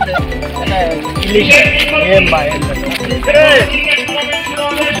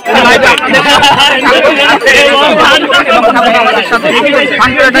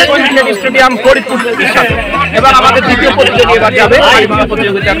স্টেডিয়াম ফরিদপুর এবার আমাদের দ্বিতীয় প্রতিযোগী এবার যাবে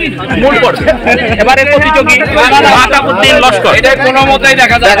প্রতিযোগিতার মূল পর্বে। এবারে প্রতিযোগী মাতাবুদ্দিন লস্কর। এটা কোনো মতেই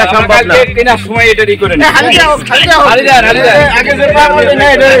দেখা সম্ভব না, কেনার সময় এটা ই করে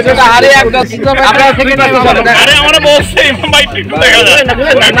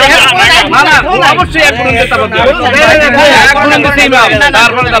অবশ্যই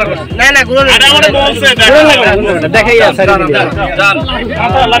দেখাই আছে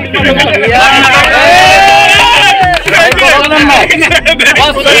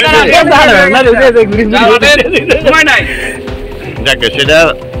সেটা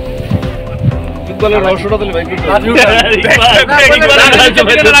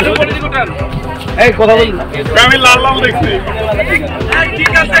এই কথা বল আমি লাল লাল দেখছি।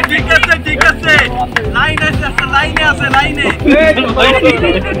 ঠিক আছে ঠিক আছে ঠিক আছে, লাইনে আছে লাইনে আছে লাইনে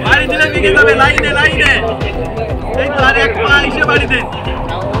বাড়ি দিলে বিকে যাবে লাইনে লাইনে। এই তো আর এক পা এসে বাড়ি দেন।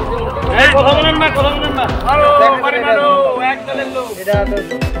 এই কথা বলেন না কথা বলেন না, আরো বাড়ি মারো এক দলের লোক।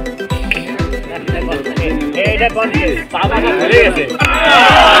 এটা কোন বাবা ঘুরে গেছে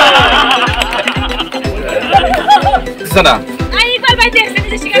সানা এইবার ভাই দেখছেন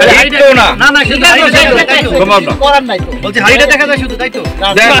যে না না না শুধু করার নাই তো, বলছি হাড়িটা দেখা যায় শুধু, তাই তো?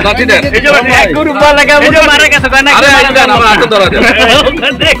 দেন লাঠি দেন এই যে এক গ্রুপ পা লাগা বুঝে মারা গেছে তাই না? আরে দেন আমরা আটো ধরা দেন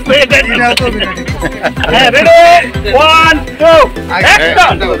দেখবে এটা হ্যাঁ রেডি 1 2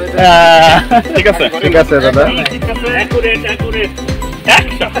 অ্যাকশন। ঠিক আছে দাদা অ্যাকুরেট অ্যাকুরেট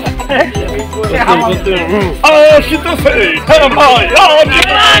অ্যাকশন। ও শীতছে হ্যাঁ ভাই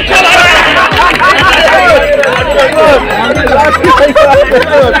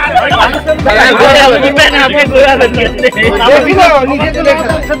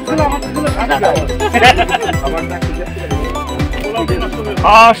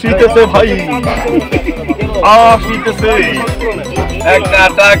শীতছে ভাই শীতছে। একটা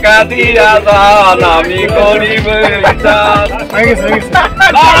টাকা দিয়া দান আমি গরিব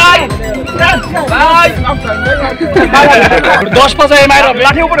 10 পাঁচা মাইর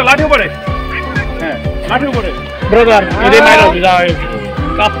লাঠি উপরে লাঠি উপরে হ্যাঁ লাঠি উপরে ব্রাদার এরে মাইর যাও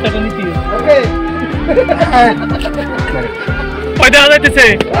কাপটা নিতি ওকে ওই দেখা যাইতেছে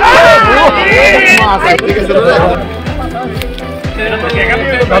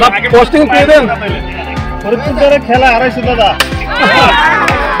দাদা পোস্টিং করে দেন ফরিদপুর খেলা 250 দাদা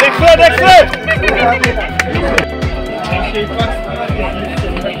দেখছো দেখছো।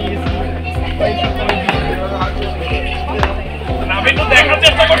 আমি একটু দেখার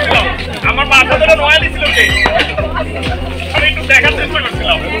চেষ্টা করছিলাম, আমার মাথা ধরে রয়্যালি ছিল কে, আমি একটু দেখার চেষ্টা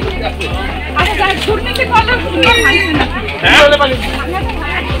করছিলাম।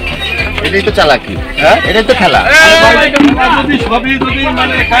 এটাই তো চালাকি, হ্যাঁ এটাই তো খেলা। যদি সবই যদি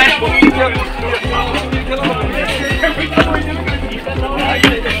মানে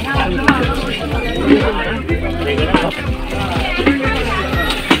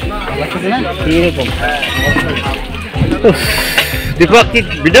এরকম দীপক কি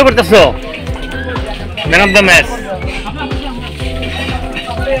ভিডিও করতেছো? ম্যান অফ দ্য ম্যাচ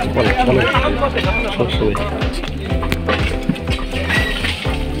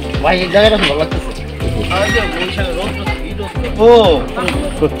ভাই এই জায়গাটা ভালো লাগতেছে। ও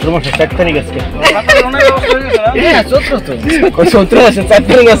তোমার 4 তারিখ আজকে? হ্যাঁ 17 আছে 4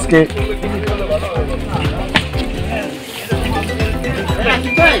 তারিখ আজকে।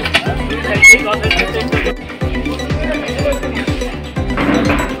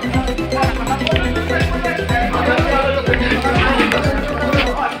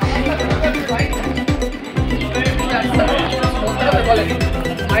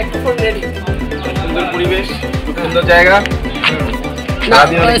 সুন্দর পরিবেশ, খুব সুন্দর জায়গা।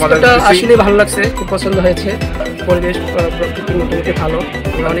 আসলে ভালো লাগছে, খুব পছন্দ হয়েছে। পরিবেশ প্রকৃতি মোটামুটি ভালো,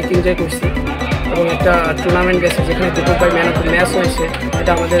 আমরা অনেক এনজয় করছি এবং একটা টুর্নামেন্ট গেছে যেখানে দুটো ভাই ম্যান অফ দ্য ম্যাচ হয়েছে,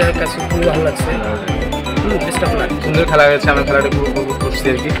 এটা আমাদের কাছে খুবই ভালো লাগছে। সুন্দর খেলা হয়েছে, আমরা খেলাটা খুব উপভোগ করছি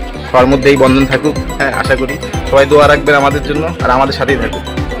আর কি। সবার মধ্যেই বন্ধন থাকুক, হ্যাঁ আশা করি সবাই দোয়া রাখবেন আমাদের জন্য আর আমাদের সাথেই থাকুক।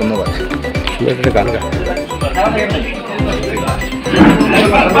 ধন্যবাদ।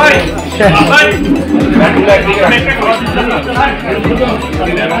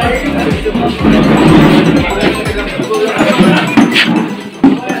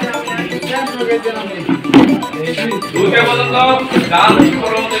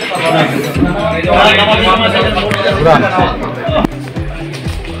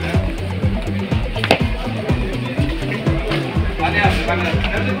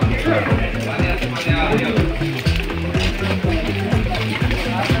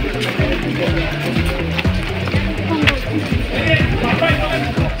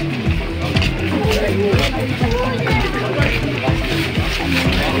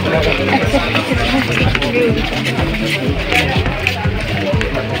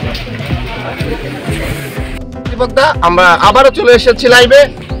 আমরা আবারও চলে এসেছি লাইভে।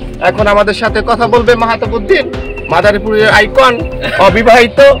 এখন আমাদের সাথে কথা বলবে মাহাতাবুদ্দিন, মাদারীপুরের আইকন,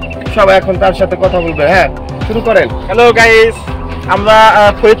 অবিবাহিত, সবাই এখন তার সাথে কথা বলবে। হ্যাঁ শুরু করেন। হ্যালো গাইস, আমরা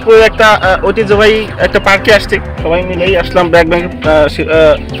ফরিদপুরের একটা ঐতিহ্যবাহী একটা পার্কে আসছি, সবাই মিলেই আসলাম ব্র্যাক ব্যাংক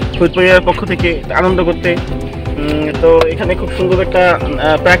ফরিদপুরের পক্ষ থেকে আনন্দ করতে। তো এখানে খুব সুন্দর একটা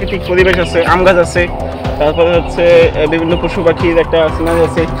প্রাকৃতিক পরিবেশ আছে, আম গাছ আছে, তারপরে হচ্ছে বিভিন্ন পশু পাখির একটা সিনারি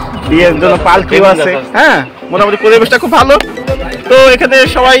আছে, বিয়ের জন্য পালকিও আছে। হ্যাঁ মোটামুটি পরিবেশটা খুব ভালো। তো এখানে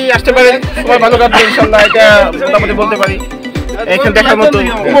সবাই আসতে পারেন, সবাই ভালো কাটবে ইনশাল্লাহ, এটা মোটামুটি বলতে পারি। এখানে দেখার মতো,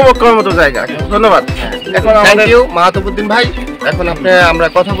 উপভোগ করার মতো জায়গা। ধন্যবাদ। এখন থ্যাংক ইউ মাহাতাবুদ্দিন ভাই। এখন আমরা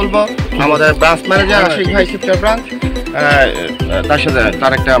কথা বলবো আমাদের ব্রাঞ্চ ম্যানেজার আশিক ভাই, শিবচর ব্রাঞ্চ, তার সাথে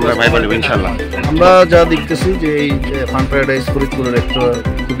তার একটা আমরা ভাই বলবো ইনশাল্লাহ। আমরা যা দেখতেছি যে এই ফান প্যারাডাইস ফরিদপুরের একটা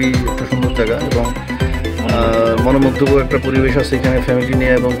খুবই একটা সুন্দর জায়গা এবং মনোমুগ্ধকর একটা পরিবেশ আছে এখানে ফ্যামিলি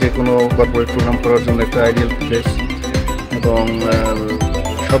নিয়ে, এবং যে কোনো কর্পোরেট প্রোগ্রাম করার জন্য একটা আইডিয়াল প্লেস এবং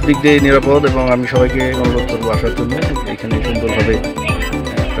সব দিক দিয়ে নিরাপদ। এবং আমি সবাইকে অনুরোধ করবো আসার জন্য, এখানে সুন্দরভাবে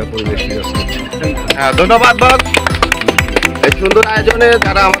একটা পরিবেশ বিরাজ করছে। ধন্যবাদ বস, এই সুন্দর আয়োজনে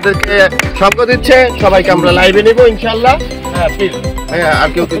যারা আমাদেরকে সঙ্গ দিচ্ছে সবাইকে আমরা লাইভে নেবো ইনশাল্লাহ। হ্যাঁ প্লিজ, হ্যাঁ আর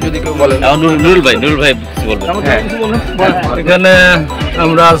কেউ যদি কেউ বলেন। নুরুল ভাই বলবেন। এখানে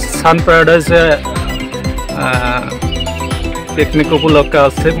আমরা সান প্যারাডাইসে পিকনিক উপলক্ষে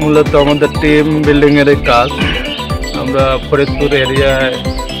আছে, মূলত আমাদের টিম বিল্ডিং এর কাজ। আমরা ফরিদপুর এরিয়ায়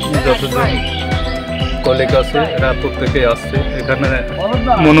যতজন কলিগ আছে এরা প্রত্যেকেই আসছে। এখানে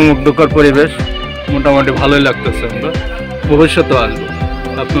মনোমুগ্ধকর পরিবেশ, মোটামুটি ভালোই লাগতেছে। আমরা ভবিষ্যতে আসবো,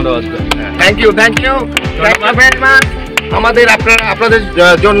 আপনারাও আসবেন। Thank you very much. আমাদের আপনাদের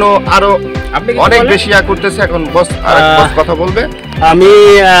জন্য আরো অনেক বেশি করতেছে। এখন বস কথা বলবে। আমি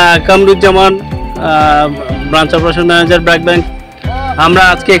Kamruzzaman, branch operation manager BRAC bank. আমরা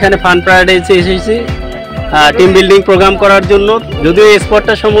আজকে এখানে ফান প্যারাডাইসে এসেছি টিম বিল্ডিং প্রোগ্রাম করার জন্য। যদিও এই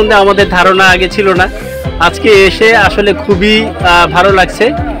স্পটটা সম্বন্ধে আমাদের ধারণা আগে ছিল না, আজকে এসে আসলে খুবই ভালো লাগছে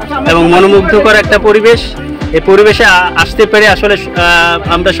এবং মনোমুগ্ধকর একটা পরিবেশ। এই পরিবেশে আসতে পেরে আসলে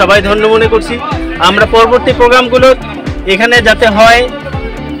আমরা সবাই ধন্য মনে করছি। আমরা পরবর্তী প্রোগ্রামগুলো এখানে যাতে হয়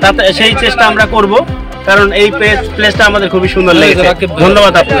তাতে সেই চেষ্টা আমরা করব, কারণ এই প্লেসটা আমাদের খুবই সুন্দর লেগেছে।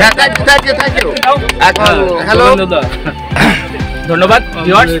 ধন্যবাদ আপনাকে। ধন্যবাদ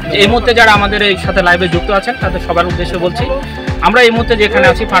ভিউয়ার্স। এই মুহূর্তে যারা আমাদের এই সাথে লাইভে যুক্ত আছেন তাদের সবার উদ্দেশ্যে বলছি, আমরা এই মুহূর্তে যেখানে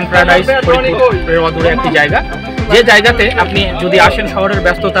আছি ফান প্যারাডাইস দূরে একটি জায়গা, যে জায়গাতে আপনি যদি আসেন শহরের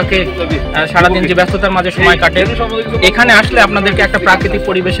ব্যস্ততাকে, সারাদিন যে ব্যস্ততার মাঝে সময় কাটে, এখানে আসলে আপনাদেরকে একটা প্রাকৃতিক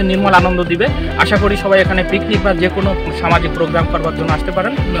পরিবেশের নির্মল আনন্দ দিবে। আশা করি সবাই এখানে পিকনিক বা যে কোনো সামাজিক প্রোগ্রাম করবার জন্য আসতে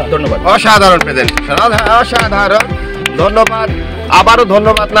পারেন। ধন্যবাদ। অসাধারণ প্রেজেন্টেশন, অসাধারণ। ধন্যবাদ। আবারও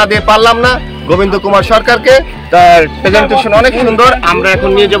ধন্যবাদ না দিয়ে পারলাম না। গোবিন্দ কুমার সরকারকে। তার প্রেজেন্টেশন অনেক সুন্দর। আমরা এখন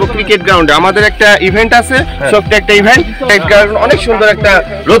নিয়ে যাব ক্রিকেট গ্রাউন্ডে, আমাদের একটা ইভেন্ট আছে, ছোট্ট একটা ইভেন্ট। অনেক সুন্দর একটা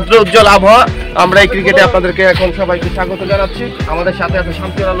রৌদ্র উজ্জ্বল আবহাওয়া। আমরা এই ক্রিকেটে আপনাদেরকে এখন সবাইকে স্বাগত জানাচ্ছি। আমাদের সাথে আছে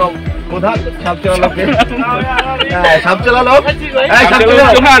শামসুল আলম প্রধান। শামসুল আলমকে শামসুল আলম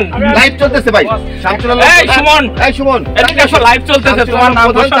লাইভ চলতেছে ভাই। শামসুল আলম সুমন সুমন লাইভ চলতেছে, তোমার নাম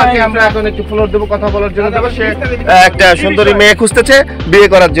আমরা এখন একটু ফ্লোর দেবো, কথা বলার জন্য দেবো। সে একটা সুন্দরী মেয়ে খুঁজতেছে বিয়ে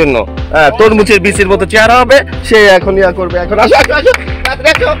করার জন্য, তরমুজের বিচির মতো চেহারা হবে, সে এখন ইয়া করবে। এখন আসো আসো আসো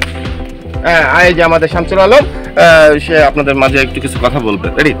দেখো, এই যে আমাদের শামসুল আলম, সে আপনাদের মাঝে একটু কিছু কথা বলবে।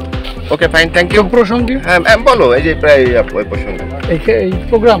 Ready? Okay fine, thank you. প্রসঙ্গে হ্যাঁ বলো, এই যে প্রায় ওই প্রসঙ্গে এই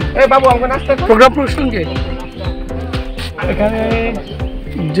প্রোগ্রাম, এই বাবু আমাকে নাস্তা প্রোগ্রাম প্রসঙ্গে এখানে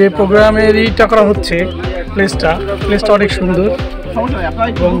যে প্রোগ্রামের ইটা করা হচ্ছে, প্লেসটা অনেক সুন্দর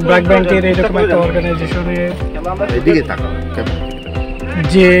এবং ব্র্যাক ব্যাংকের এরকম একটা অর্গানাইজেশনের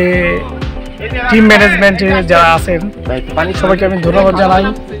যে টিম ম্যানেজমেন্টে যারা আছেন সবাইকে আমি ধন্যবাদ জানাই।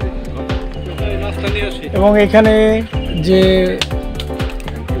 এবং এখানে যে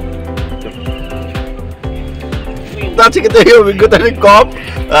আছে কিন্তু এই অভিজ্ঞতা কম,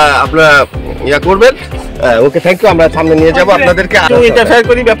 আপনারা ইয়া করবেন। Okay thank you. আমরা সামনে নিয়ে যাবো আপনাদেরকে। ইন্টারফেয়ার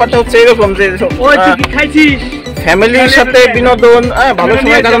করি, ব্যাপারটা হচ্ছে এরকম যে ফ্যামিলির সাথে বিনোদন, ভালো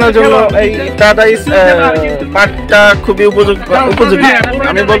সময় কাটানোর জন্য এই প্যারাডাইস পার্কটা খুবই উপযোগী।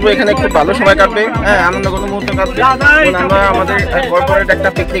 আমি বলবো এখানে খুব ভালো সময় কাটবে, আনন্দ কোনো মুহূর্ত কাটবে। আমরা আমাদের কর্পোরেট একটা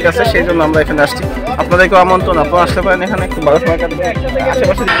পিকনিক আছে, সেই জন্য আমরা এখানে আসছি। আপনাদেরকেও আমন্ত্রণ, আপনারা আসতে পারেন, এখানে খুব ভালো সময় কাটবে।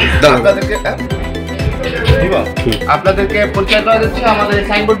 আশেপাশে আপনাদেরকে পরিচয় করা যাচ্ছে। আমাদের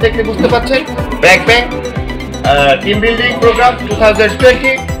সাইনবোর্ড দেখতে বুঝতে পারছেন, BRAC bank team building programme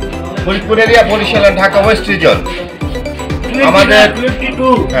 2020 Faridpur area, Barishal, Dhaka West reason. আমাদের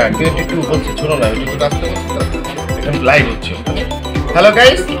 22 বলছি, শোনো না, এখন লাইভ হচ্ছে। হ্যালো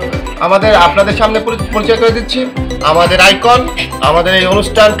গাইস, আপনাদের সামনে পরিচয় করে দিচ্ছি আমাদের আইকন, আমাদের এই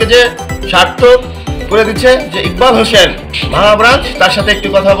অনুষ্ঠানকে যে সার্থক করে দিচ্ছে যে ইকবাল হোসেন ভাঙা ব্রাঞ্চ। তার সাথে একটু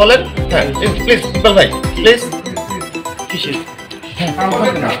কথা বলেন। হ্যাঁ প্লিজ ইকবাল ভাই, প্লিজ।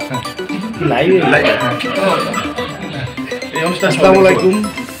 আসসালামু আলাইকুম,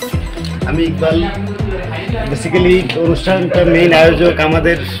 আমি ইকবাল। বেসিক্যালি অনুষ্ঠানটার মেইন আয়োজক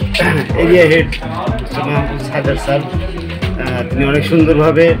আমাদের এরিয়া হেড সাজার স্যার। তিনি অনেক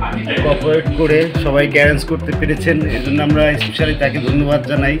সুন্দরভাবে কোঅপারেট করে সবাইকে অ্যারেঞ্জ করতে পেরেছেন, এর জন্য আমরা স্পেশালি তাকে ধন্যবাদ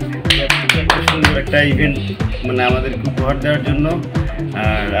জানাই। সুন্দর একটা ইভেন্ট মানে আমাদেরকে উপহার দেওয়ার জন্য।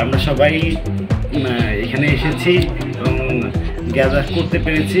 আর আমরা সবাই এখানে এসেছি এবং গ্যাদার করতে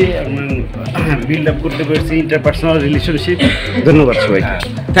পেরেছি এবং বিল্ড আপ করতে পেরেছি ইন্টারপার্সোনাল রিলেশনশিপ। ধন্যবাদ সবাইকে।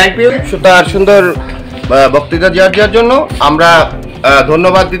 থ্যাংক ইউ তার সুন্দর বক্তৃতা দেওয়ার জন্য। আমরা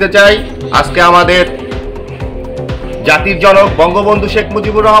ধন্যবাদ দিতে চাই আজকে আমাদের জাতির জনক বঙ্গবন্ধু শেখ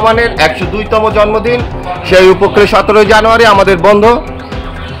মুজিবুর রহমানের 102তম জন্মদিন। সেই উপলক্ষে 17 জানুয়ারি আমাদের বন্ধ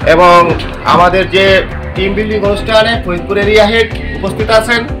এবং আমাদের যে টিম বিল্ডিং অনুষ্ঠানে ফরিদপুর এরিয়া হেড উপস্থিত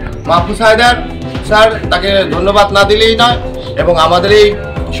আছেন মাহফুজ হায়দার স্যার, তাকে ধন্যবাদ না দিলেই নয়। এবং আমাদের এই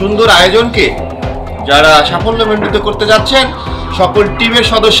সুন্দর আয়োজনকে যারা সাফল্যমণ্ডিত করতে যাচ্ছেন সকল টিমের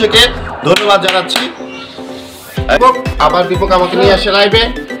সদস্যকে ধন্যবাদ জানাচ্ছি। এবং আবার দীপক আমাকে নিয়ে আসে লাইভে,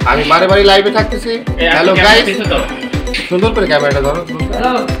 আমি বারে বারে লাইভে থাকতেছি। হ্যালো গাইস, সুন্দর করে ক্যামেরাটা ধরো।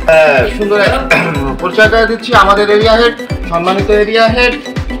 সুন্দর পরিচয় করে দিচ্ছি আমাদের এরিয়া হেড, সম্মানিত area head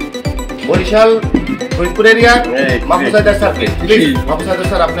Barishal Faridpur area Mahfuz Haider sir. Please Mahfuz Haider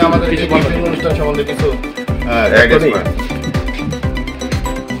sir, আপনি আমাদের এই অনুষ্ঠান সম্বন্ধে কিছু গাইডেন্স করেন।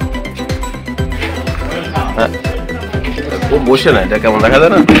 ও বসে না, এটা কেমন দেখা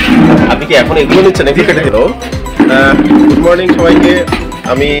যায় না? আপনি কি এখন এগুলো নিচ্ছেন নাকি কেটে দিল? গুড মর্নিং সবাইকে,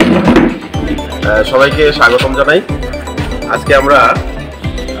 আমি সবাইকে স্বাগতম জানাই। আজকে আমরা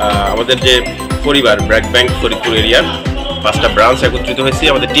আমাদের যে পরিবার ব্র্যাক ব্যাংক ফরিদপুর এরিয়ার 5টা ব্রাঞ্চ একত্রিত হয়েছি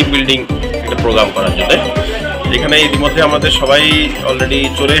আমাদের টিম বিল্ডিং একটা প্রোগ্রাম করার জন্য। এখানে ইতিমধ্যে আমাদের সবাই অলরেডি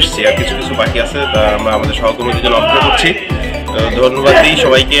চলে এসেছি, আর কিছু কিছু বাকি আছে, তা আমরা আমাদের সহকর্মীদের জন্য অপেক্ষা করছি। ধন্যবাদ দিই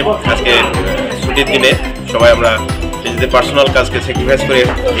সবাইকে। আজকে ছুটির দিনে সবাই আমরা নিজেদের পার্সোনাল কাজকে স্যাক্রিফাইস করে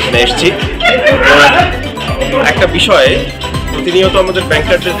এখানে এসেছি। একটা বিষয়, প্রতিনিয়ত আমাদের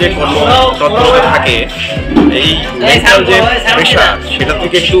ব্যাংকারদের যে কর্মতৎপরতা থাকে, এই মেন্টাল যে প্রেশার সেটা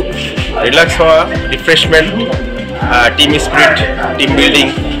থেকে একটু রিল্যাক্স হওয়া, refreshment, team spirit, team building,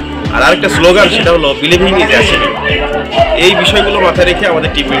 আর আরেকটা স্লোগান সেটা হলো বিলিভিং ইজ অ্যাচিভিং। এই বিষয়গুলো মাথায় রেখে আমাদের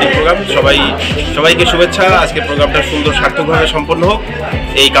টিম বিল্ডিং প্রোগ্রাম। সবাইকে শুভেচ্ছা। আজকের প্রোগ্রামটা সুন্দর সার্থকভাবে সম্পন্ন হোক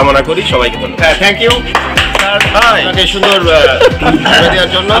এই কামনা করি। সবাইকে ধন্যবাদ। Thank you. আপনাকে সুন্দর দেওয়ার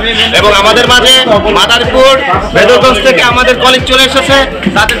জন্য। এবং আমাদের মাঝে মাদারীপুর বেদরগঞ্জ থেকে আমাদের কলিগ চলে এসেছে,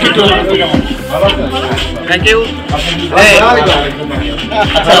 তাদের কিছু থ্যাংক ইউ।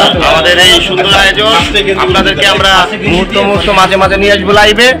 আমাদের এই সুন্দর আয়োজন আপনাদেরকে আমরা মুহূর্ত মাঝে মাঝে নিয়ে আসবো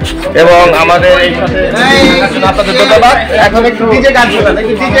লাইভে, এবং আমাদের এই সাথে আপনাদের ধন্যবাদ। এখন একটু ডিজে গান শোনান,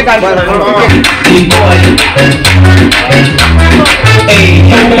 একটু ডিজে গান শোনান।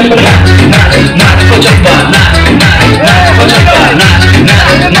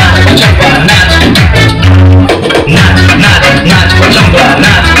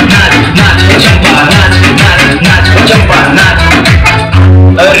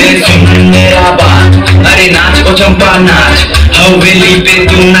 अरे सुन मेरा बात, अरे नाच ओ चंपा नाच, हवेली पे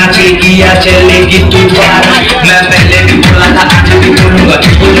तू नाचे किया चलेगी तू बात। मैं पहले भी बोला था आज भी बोलूंगा,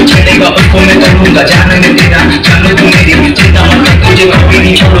 जिसको जो छेड़ेगा उसको मैं तोड़ूंगा। जाने में तेरा जानो तू मेरी चिंता मत कर, तुझे कभी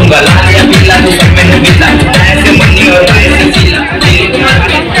नहीं छोड़ूंगा। लालिया पीला तो सब मैंने मिला, दाएं से मन्नी और बाएं से सीला।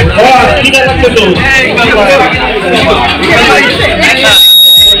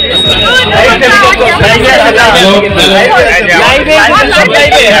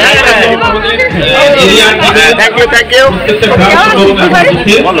 Thank you.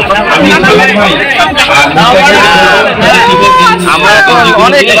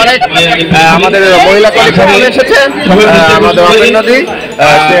 আমাদের মহিলা কলিগ চলে এসেছে, আমাদের অপেন নদী,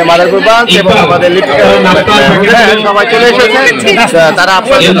 মাদারপুর ব্রাঞ্চ এবং আমাদের লিপিকা সবাই চলে এসেছে। তারা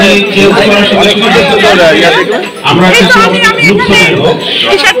আপনাদের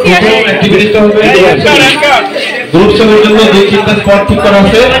গ্রুপ সেলের জন্য যে চিন্তা স্পট ঠিক করা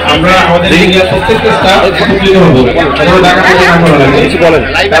আছে, আমরা আমাদের এরিয়া প্রত্যেকটা স্টাফ একত্রিত হব, কোনো টাকা পয়সা না করা লাগে। কিছু বলেন,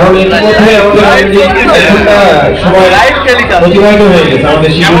 কারণ এর মধ্যে আমাদের সবাই লাইভ টেলিকাস্ট অতিবাহিত হয়ে গেছে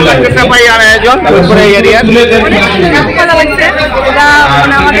আমাদের শিডিউল লাইভ সবাই আয়োজন তারপরে এরিয়া ভালো লাগছে। এটা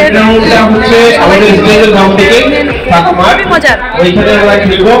আমাদের হচ্ছে আমাদের স্টেজের নাম থেকে কুমার মজার ওইখানে আমরা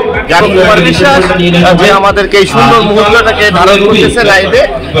খেলবো। কুমার বিশ্বাস যে আমাদেরকে এই সুন্দর মুহূর্তটাকে ধারণ করতেছে লাইভে।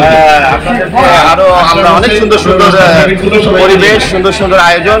 আরো আমরা অনেক সুন্দর পরিবেশ, সুন্দর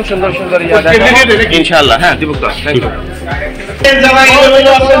আয়োজন, সুন্দর ইনশাআল্লাহ। হ্যাঁ দীপক দা, থ্যাংক ইউ।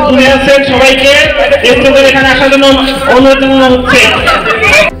 সবাইকে এখানে আসার জন্য অনুরোধ জানানো হচ্ছে।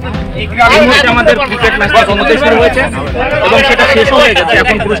 এই মুহূর্তে আমাদের ক্রিকেট ম্যাচটা সমতে শুরু হয়েছে এবং সেটা শেষ হয়ে গেছে।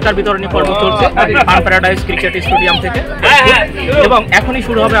 এখন পুরস্কার বিতরণী পর্ব চলছে ফান প্যারাডাইস ক্রিকেট স্টেডিয়াম থেকে, এবং এখনই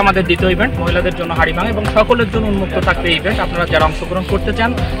শুরু হবে আমাদের দ্বিতীয় ইভেন্ট মহিলাদের জন্য হাড়িভাঙা, এবং সকলের জন্য উন্মুক্ত থাকবে এই ইভেন্ট। আপনারা যারা অংশগ্রহণ করতে চান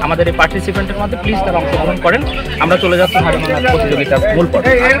আমাদের এই পার্টিসিপেন্টের মধ্যে প্লিজ তারা অংশগ্রহণ করেন। আমরা চলে যাচ্ছি হাড়িভাঙা প্রতিযোগিতার মূল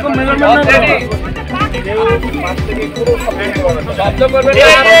পর্বে।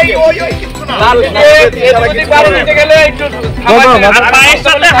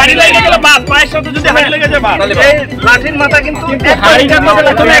 লাঠির মাথা কিন্তু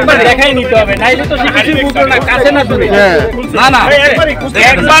একবার দেখাই নিতে হবে, নাইলে তো কিছু বুঝলো না, কাছে না দূরে। না না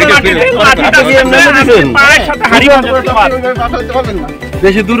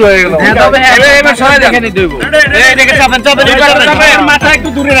বেশি দূর হয়ে গেল, দেখে নিতে হবে। মাথা একটু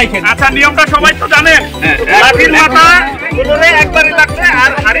দূরে রাখেন। আচ্ছা, নিয়মটা সবাই তো জানেন, লাঠির মাথা কোনরে একবারই লাগছে,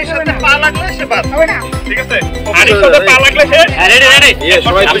 আর হাড়ির সাথে পা লাগলে সে বাদ। ঠিক আছে, হাড়ির সাথে পা লাগলে সে রেডি রেডি।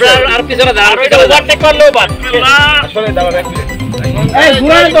 আপনারা আর পিছনে দাঁড়ান, পিছনে ওভারটেক করলেও বাদ। আসলে দাঁড়ান, এই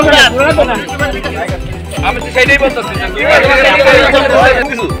ঘুরানো তো না, ঘুরানো তো না। আমি তো সেটাই বলতেছি।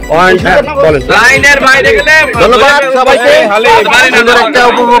 লাইনের বাইরে গেলে ধন্যবাদ সবাইকে। সুন্দর একটা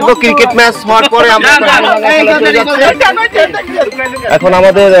উপভোগ্য ক্রিকেট ম্যাচ হওয়ার পরে আমরা এখন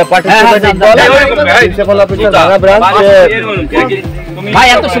আমাদের পার্টিসিপেন্ট দল প্রিন্সিপাল অফিসার ঢাকা ব্রাঞ্চ ভাই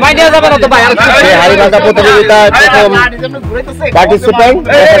এত সময় দেওয়া যাবে না তো ভাই। হাড়িভাঙা প্রতিযোগিতার প্রথম পার্টিসিপেন্ট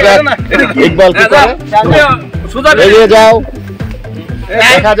ইকবাল কি করে, এগিয়ে যাও,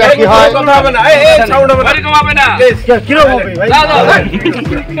 দেখা যাক কি হয়।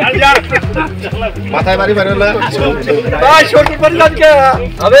 মাথায় বাড়ি বেরো না,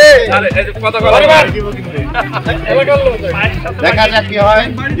 দেখা যাক কি হয়।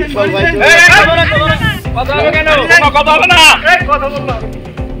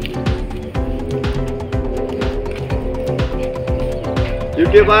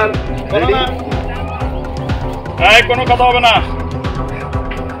 ইউটিউবার কোনো কথা হবে না।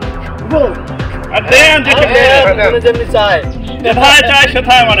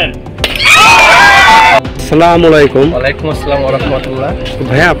 আসসালামু আলাইকুম। ওয়ালাইকুম আসসালাম ওয়া রাহমাতুল্লাহ।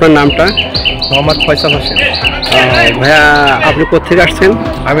 ভাইয়া আপনার নামটা? মোহাম্মদ ফয়সাল হোসেন। ভাইয়া আপনি কোথেকে আসছেন?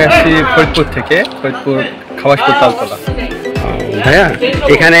 আমি আসছি ফরিদপুর থেকে, ফরিদপুর খাবাসপুর তালতলা। ভাইয়া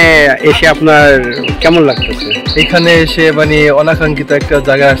এখানে এসে আপনার কেমন লাগতেছে? এখানে এসে মানে অনাকাঙ্ক্ষিত একটা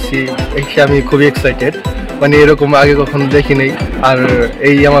জায়গা আসছি, এসে আমি খুবই এক্সাইটেড। মানে এরকম আগে কখনো দেখি নাই। আর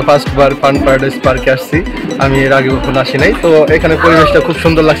এই আমার ফার্স্টবার ফান প্যারাডাইস পার্কে আসছি, আমি এর আগে কখনো আসি নাই। তো এখানে পরিবেশটা খুব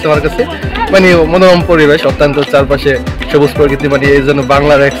সুন্দর লাগছে আমার কাছে, মানে মনোরম পরিবেশ, অত্যন্ত চারপাশে সবুজ প্রকৃতি, মানে এই জন্য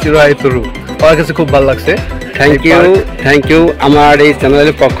বাংলার এক চিরায়ত রূপ আমার কাছে খুব ভালো লাগছে। Thank you. আমার এই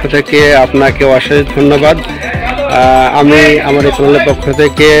চ্যানেলের পক্ষ থেকে আপনাকে অশেষ ধন্যবাদ। আমি আমার এই চ্যানেলের পক্ষ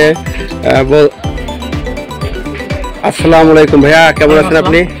থেকে আসসালামু আলাইকুম। ভাইয়া কেমন আছেন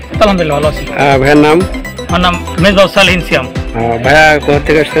আপনি? আলহামদুলিল্লাহ ভালো আছি। ভাইয়ার নাম? আমার নাম মেজবাউর সালেহিন সিয়াম। ভাইয়া কোথা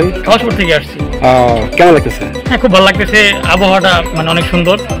থেকে আসছেন? কসপুর থেকে আসছি। কেমন লাগতেছে? হ্যাঁ, খুব ভালো লাগতেছে, আবহাওয়াটা মানে অনেক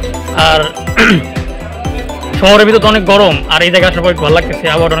সুন্দর। আর শহরের ভিতরে তো অনেক গরম, আর এই জায়গায় আসার পর ভালো লাগতেছে,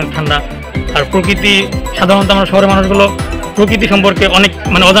 আবহাওয়াটা অনেক ঠান্ডা। আর প্রকৃতি, সাধারণত আমরা শহরের মানুষগুলো প্রকৃতি সম্পর্কে অনেক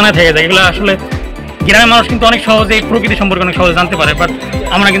মানে অজানায় থেকে যায়। এগুলো আসলে গ্রামের মানুষ কিন্তু অনেক সহজে প্রকৃতি সম্পর্কে অনেক সহজে জানতে পারে, বাট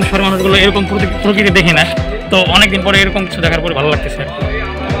আমরা কিন্তু শহরের মানুষগুলো এরকম প্রকৃতি দেখি না। তো অনেকদিন পরে এরকম কিছু দেখার পরে ভালো লাগতেছে।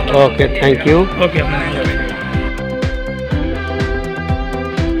 ওকে, থ্যাংক ইউ। ওকে, আপনার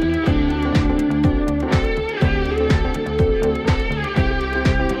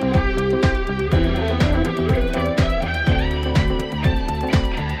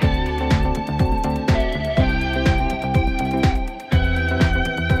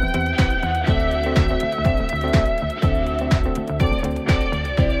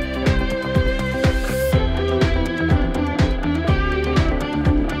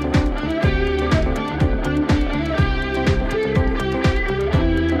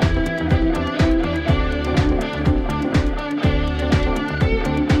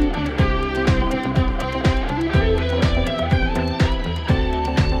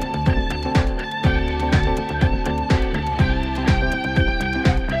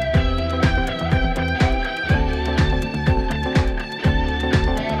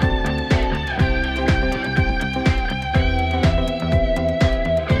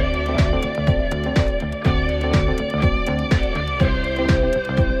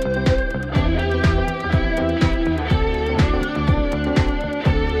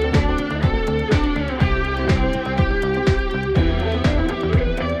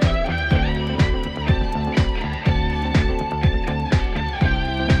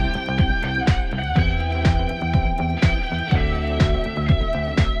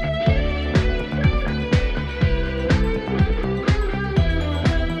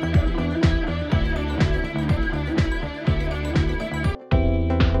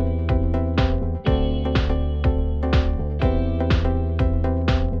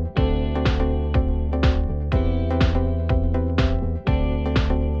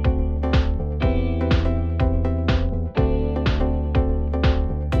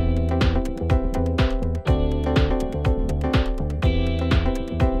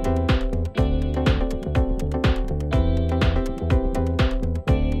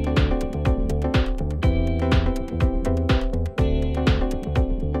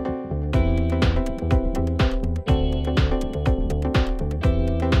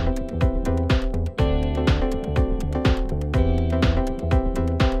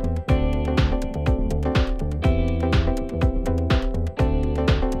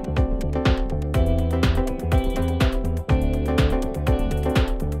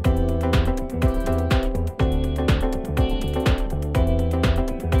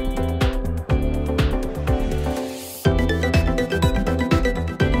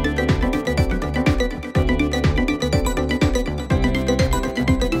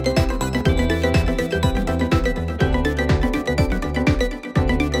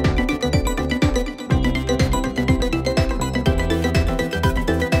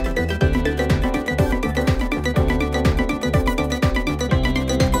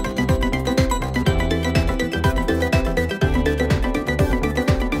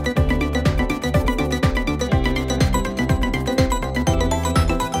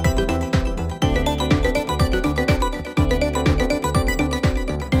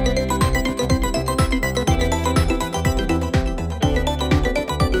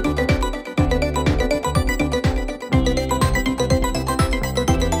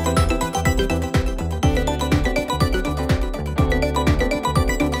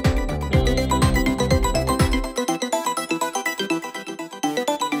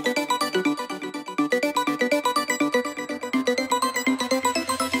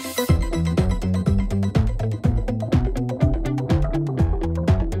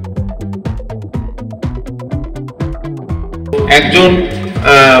একজন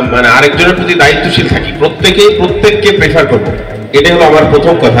মানে আরেকজনের প্রতি দায়িত্বশীল থাকি, প্রত্যেককে প্রেফার করব। এটা হলো আমার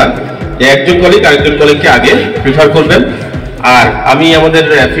প্রথম কথা, যে একজন কলিগ আরেকজন কলিগকে আগে প্রেফার করবেন। আর আমি আমাদের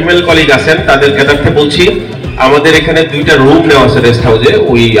ফিমেল কলিগ আছেন তাদের জ্ঞাতার্থে বলছি, আমাদের এখানে 2টা রুম নেওয়া আছে রেস্ট হাউসে।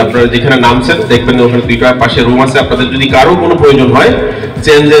 ওই আপনারা যেখানে নামছেন দেখবেন ওখানে 2টা পাশে রুম আছে। আপনাদের যদি কারো কোনো প্রয়োজন হয়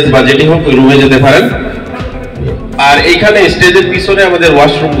চেঞ্জেস বা যেটি হোক ওই রুমে যেতে পারেন। আর এইখানে স্টেজের পিছনে আমাদের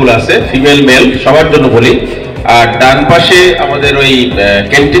ওয়াশরুম গুলো আছে, ফিমেল মেল সবার জন্য বলি। আর ডান পাশে আমাদের ওই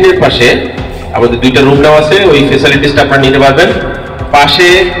ক্যান্টিনের পাশে আমাদের 2টা রুম নেওয়া আছে, ওই ফেসিলিটিসটা আপনারা নিতে পারবেন। পাশে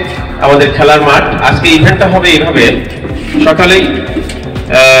আমাদের খেলার মাঠ। আজকে ইভেন্টটা হবে এইভাবে, সকালেই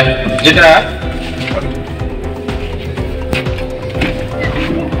যেটা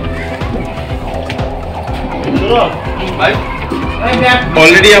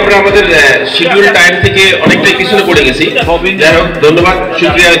অলরেডি আমরা আমাদের শিডিউল টাইম থেকে অনেকটাই পিছনে পড়ে গেছি। যাই হোক, ধন্যবাদ,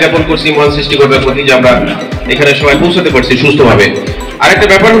 শুকরিয়া জ্ঞাপন করছি মহান সৃষ্টিকর্তার প্রতি যে আমরা এখানে সবাই পৌঁছাতে পারছি সুস্থভাবে। আরেকটা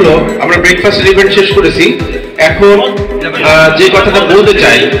ব্যাপার হলো, আমরা ব্রেকফাস্টের ইভেন্ট শেষ করেছি। এখন যে কথাটা বলতে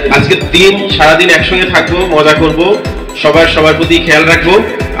চাই, আজকের দিন সারাদিন একসঙ্গে থাকবো, মজা করব, সবার প্রতি খেয়াল রাখবো।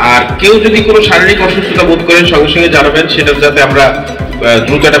 আর কেউ যদি কোনো শারীরিক অসুস্থতা বোধ করেন সঙ্গে সঙ্গে জানাবেন, সেটা যাতে আমরা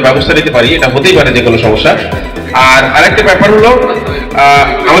দ্রুত একটা ব্যবস্থা নিতে পারি। এটা হতেই পারে যে কোনো সমস্যা। আর আরেকটা ব্যাপার হলো,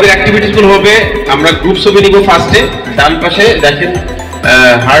 আমাদের অ্যাক্টিভিটিস গুলো হবে, আমরা গ্রুপ ছবি নিব ফার্স্টে। ডান পাশে দেখেন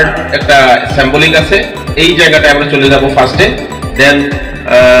হার্ট একটা সিম্বলিক আছে, এই জায়গাটায় আমরা চলে যাব ফার্স্টে। দেন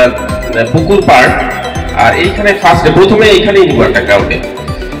পুকুর পার্ক, আর এইখানে ফার্স্টে প্রথমে এইখানেই নিব একটা ক্রাউডে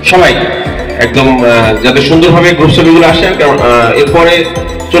সবাই একদম যাতে সুন্দরভাবে গ্রুপ ছবিগুলো আসে। এরপরে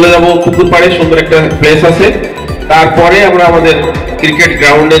চলে যাব পুকুর পাড়ে, সুন্দর একটা প্লেস আছে। তারপরে আমরা আমাদের ক্রিকেট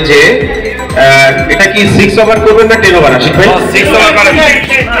গ্রাউন্ডে যে এটা কি 6 ওভার করবেন না 10 ওভার? আশিক ভাই 6 ওভার করেন।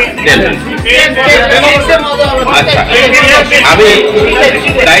 আচ্ছা, আমি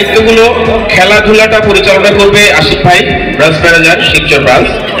দায়িত্বগুলো খেলাধুলাটা পরিচালনা করবে আশিক ভাই, ব্রাঞ্চ ম্যানেজার শিবচর ব্রাঞ্চ।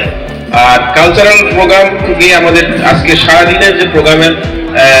 আর কালচারাল প্রোগ্রাম থেকে আমাদের আজকে সারাদিনের যে প্রোগ্রামের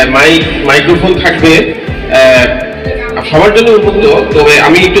মাইক্রোফোন থাকবে সবার জন্য উন্মুক্ত, তবে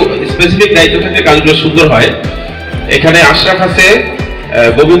আমি একটু স্পেসিফিক দায়িত্ব থাকলে কাজগুলো সুন্দর হয়। এখানে আশরাফ আছে,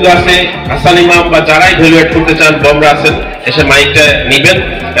 গোবিন্দ আছে, হাসান ইমাম বা যারাই ভ্যালুয়েট করতে চান, বমরা আছেন, এসে মাইকটা নিবেন,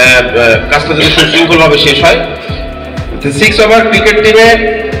 কাজটা যাতে সুশৃঙ্খলভাবে শেষ হয়। 6 ওভার ক্রিকেট টিমে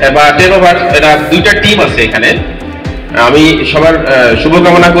বা 10 ওভার, এটা 2টা টিম আছে এখানে। আমি সবার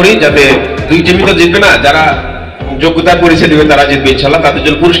শুভকামনা করি, যাতে 2 টিমই তো জিতবে না, যারা যোগ্যতার পরিচয় দিবে তারা জিতবে ইনশাল্লাহ, তাদের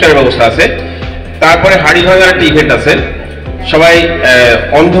জন্য পুরস্কারের ব্যবস্থা আছে। তারপরে হাড়ি ভাঙার একটা ইভেন্ট আছে, সবাই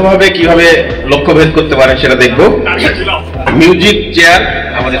অন্ধভাবে কিভাবে লক্ষ্যভেদ করতে পারে সেটা দেখবো। মিউজিক চেয়ার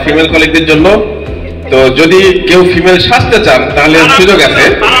আমাদের ফিমেল কলিগদের জন্য, তো যদি কেউ ফিমেল সাজতে চান তাহলে সুযোগ আছে।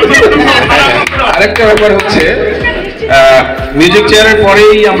 আরেকটা ব্যাপার হচ্ছে, মিউজিক চেয়ারের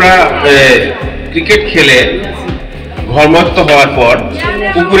পরেই আমরা ক্রিকেট খেলে ঘরমুক্ত হওয়ার পর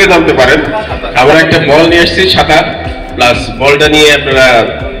পুকুরে নামতে পারেন। আমরা একটা বল নিয়ে আসছি, সাঁতার প্লাস বলটা নিয়ে আপনারা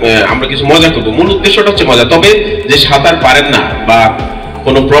আমরা কিছু মজা করবো। মূল উদ্দেশ্যটা হচ্ছে মজা, তবে যে সাঁতার পারেন না বা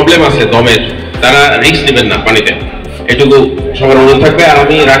কোনো প্রবলেম আছে দমের, তারা রিস্ক নেবেন না পানিতে, এটুকু সবার অনুরোধ থাকবে। আর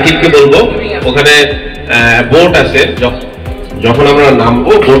আমি রাকিবকে বলবো, ওখানে বোট আছে, যখন আমরা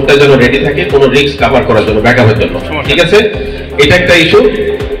নামবো বোটটা যেন রেডি থাকে কোনো রিস্ক কাভার করার জন্য, ব্যাকআপের জন্য, ঠিক আছে? এটা একটা ইস্যু।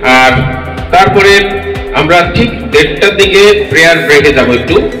 আর তারপরে আমরা ঠিক 1:30টার দিকে প্রেয়ার ব্রেকে যাবো,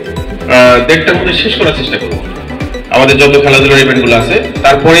 একটু 1:30টার মধ্যে শেষ করার চেষ্টা করবো আমাদের যত খেলাধুলার ইভেন্টগুলো আছে।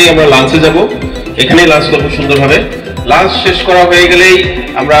 তারপরেই আমরা লাঞ্চে যাব, এখানেই লাঞ্চ করবো সুন্দরভাবে। লাঞ্চ শেষ করা হয়ে গেলেই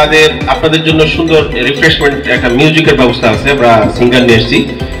আমাদের আপনাদের জন্য সুন্দর রিফ্রেশমেন্ট একটা মিউজিকের ব্যবস্থা আছে, আমরা সিঙ্গার নিয়ে এসেছি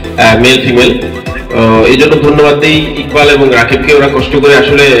মেল ফিমেল। এই জন্য ধন্যবাদ দিই ইকবাল এবং রাকিবকে, ওরা কষ্ট করে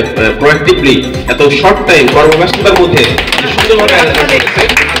আসলে প্রোঅ্যাক্টিভলি এত শর্ট টাইম কর্মব্যস্ততার মধ্যে সুন্দরভাবে আয়োজন করেছে।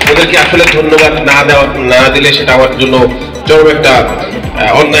 ওদেরকে আসলে ধন্যবাদ না দিলে সেটা আমার জন্য চরম একটা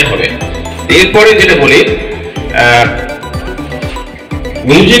অন্যায় হবে। এরপরে যেটা বলি,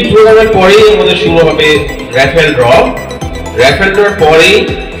 মিউজিক প্রোগ্রামের পরেই আমাদের শুরু হবে র্যাফেল ড্রর পরেই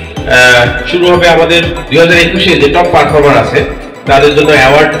শুরু হবে আমাদের 2021-এ যে টপ পারফর্মার আছে তাদের জন্য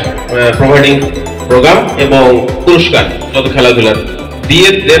অ্যাওয়ার্ড প্রোভাইডিং প্রোগ্রাম এবং পুরস্কার যত খেলাধুলার দিয়ে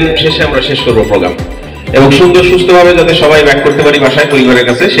দেন শেষে আমরা শেষ করবো প্রোগ্রাম, এবং সুন্দর সুস্থভাবে যাতে সবাই ব্যাক করতে পারি বাসায় পরিবারের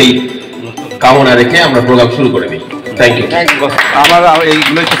কাছে, সেই কামনা রেখে আমরা প্রোগ্রাম শুরু করে দিই। Thank you. আমার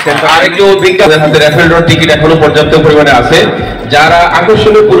এইগুলো আরেকটু বিজ্ঞাপন, হাতে র্যাফেল ড্র টিকিট এখনো পর্যাপ্ত পরিমাণে আছে। যারা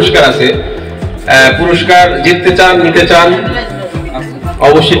আকর্ষণীয় পুরস্কার আছে, পুরস্কার জিততে চান, নিতে চান,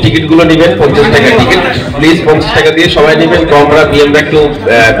 অবশ্যই টিকিট গুলো নেবেন। 50 টাকা টিকিট, প্লিজ 50 টাকা দিয়ে সবাই নেবেন। আমরা বিএমটা একটু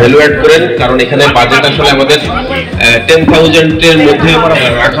ভ্যালু অ্যাড করেন, কারণ এখানে বাজেট আসলে আমাদের 10,000-এর মধ্যে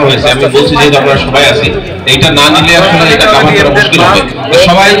রাখা হয়েছে। আমি বলছি যেহেতু আমরা সবাই আছি, এটা না নিলে আসলে এটা কাভার করা মুশকিল হবে।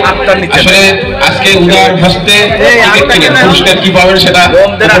 সবাই আসলে আজকে উদার হস্তে টিকিট কিনেন, পুরস্কার কি পাবেন সেটা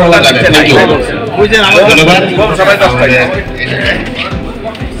উপরওয়ালা জানে। থ্যাংক ইউ, ধন্যবাদ।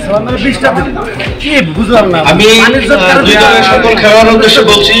 আমি দুই দলের সকল খেলোয়াড়ের উদ্দেশ্যে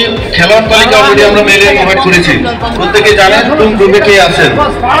বলছি, খেলোয়াড় তালিকা অলরেডি আমরা মেলে প্রোভাইড করেছি, প্রত্যেকে জানেন কোন গ্রুপে কে আছেন।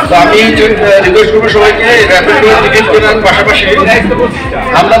 তো আমি রিকোয়েস্ট করবো সবাইকে র্যাপিড টিকিট করার পাশাপাশি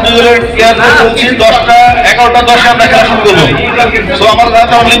আমরা দুই দলের প্লেয়ারদের বলছি 11টা 10 আমরা খেলা শুরু করবো। তো আমার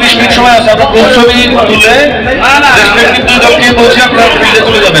হাতে অনলি 20 মিনিট সময় আছে, আমরা গ্রুপ ছবি তুলে রেসপেক্টিভ দুই দলকে বলছি আপনারা ফিল্ডে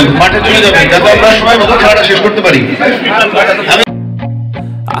চলে যাবেন, মাঠে চলে যাবেন, যাতে আমরা সময় মতো খেলাটা শেষ করতে পারি।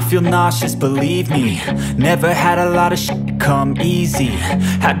 I feel nauseous, believe me. Never had a lot of shit come easy.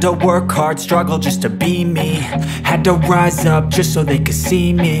 Had to work hard, struggle just to be me. Had to rise up just so they could see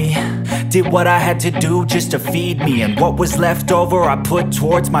me. Did what I had to do just to feed me, and what was left over I put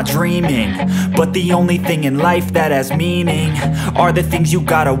towards my dreaming. But the only thing in life that has meaning are the things you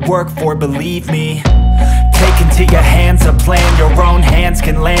gotta work for, believe me. Take into your hands a plan, your own hands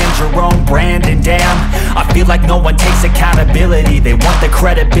can land your own brand. And damn, I feel like no one takes accountability. They want the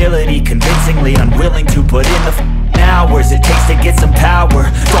credibility, convincingly unwilling to put in the hours it takes to get some power.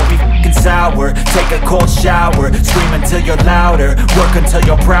 Don't be f***ing sour, take a cold shower, scream until you're louder, work until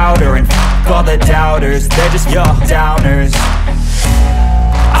you're prouder. And f*** all the doubters, they're just your downers.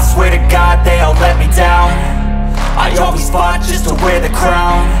 I swear to God they all let me down. I always fought just to wear the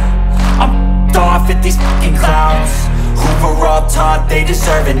crown. I'm off at these fucking clowns who were all taught they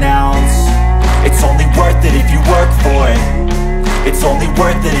deserve an ounce. It's only worth it if you work for it. It's only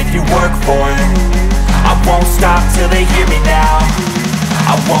worth it if you work for it. I won't stop till they hear me now.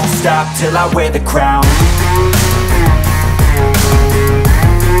 I won't stop till I wear the crown.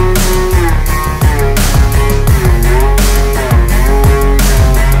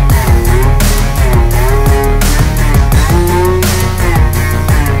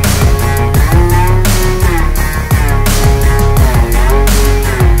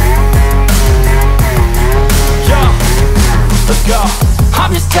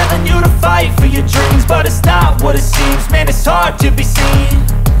 I'm just telling you to fight for your dreams, but it's not what it seems. Man, it's hard to be seen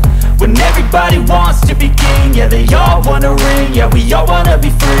when everybody wants to be king. Yeah, they all wanna ring, yeah, we all wanna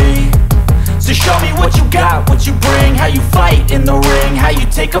be free. So show me what you got, what you bring, how you fight in the ring, how you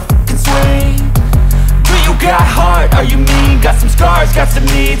take a fucking swing. Do you got heart, are you mean? Got some scars, got some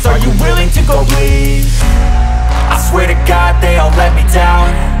needs, are you willing to go bleed? I swear to God they all let me down.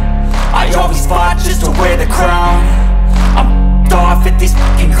 I always fought just to wear the crown. I'm off at these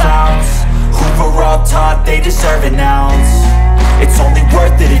fucking clowns who were all taught they deserve an ounce. It's only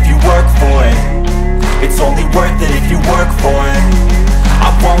worth it if you work for it. It's only worth it if you work for it. I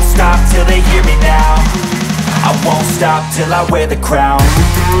won't stop till they hear me now. I won't stop till I wear the crown.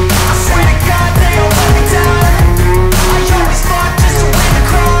 I swear to God they all let me down. I always fought just to wear the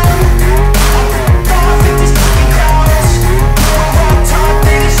crown. I'm off at these fucking clowns who were all taught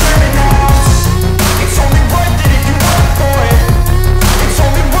they deserve an ounce. It's only worth it if you work for it. It's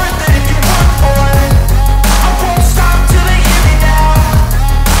only worth it if you work for it. I won't stop till they hear me now.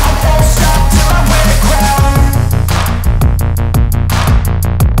 I won't stop till I wear the crown.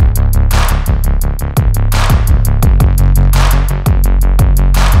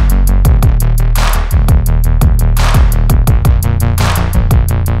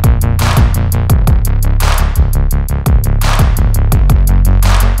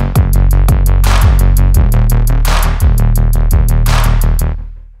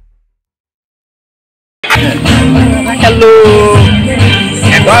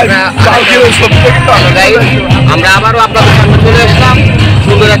 আমরা আবারও আপনাদের সামনে চলে আসলাম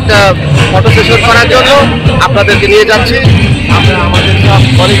সুন্দর একটা photo session করার জন্য। আপনাদেরকে নিয়ে যাচ্ছি, আমরা আমাদের সব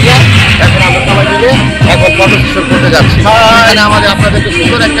কলিগরা এখন আমরা সবাই মিলে এখন ফটো সেশন করতে যাচ্ছি। এখানে আপনাদেরকে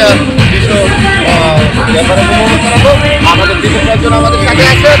সুন্দর একটা দৃশ্য ব্যাপারে উপভোগ করাবো। আমাদের দিকের একজন আমাদের সাথে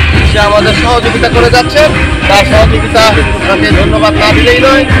আছেন, সে আমাদের সহযোগিতা করে যাচ্ছে। তার সহযোগিতা তাকে ধন্যবাদ না দিলেই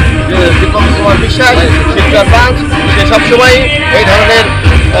নয়। দীপক কুমার বিশ্বাস, শিক্ষা ব্রাঞ্চ, সে সবসময় এই ধরনের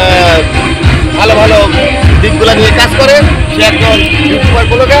ভালো ভালো দিকগুলো নিয়ে কাজ করে। সে একজন ইউটিউবার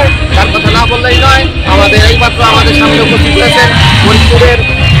ব্লগার, তার কথা না বললেই নয়। আমাদের এইমাত্র আমাদের সামনে উপস্থিত হয়েছেন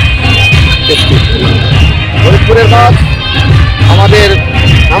ফরিদপুরের মাছ আমাদের,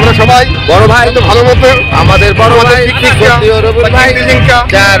 আমরা সবাই বড় ভাই তো ভালো মতো আমাদের বড় ভাই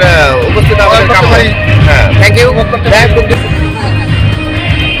যার উপস্থিত আমাদের কামাই। হ্যাঁ, থ্যাংক ইউ।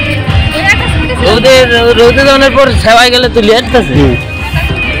 রোদে দানের পর সেবাই গেলে তুলে আসতেছে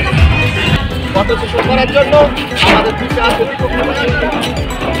ফটো সেশন করার জন্য আমাদের পিছে আছে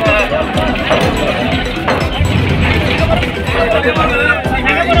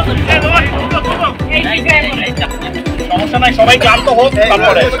সমস্যা নাই, সবাই ক্লান্ত হোক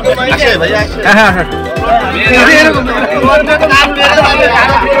তারপরে আসে ভাই আসে। হ্যাঁ হ্যাঁ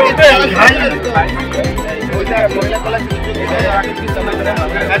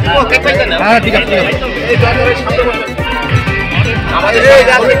হ্যাঁ ঠিক আছে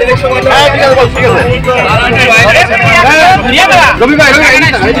রবি ভাই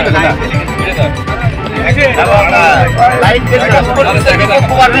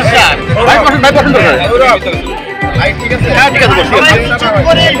কুমার বিশ্বাস ভাই পছন্দ করে ঠিক আছে হ্যাঁ ঠিক আছে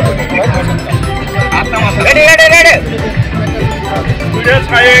রেডি রেডি রেডি তুই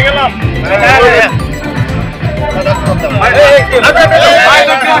ছাই হয়ে গেলাম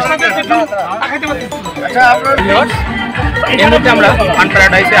আচ্ছা আপনার এই মুহূর্তে আমরা ফান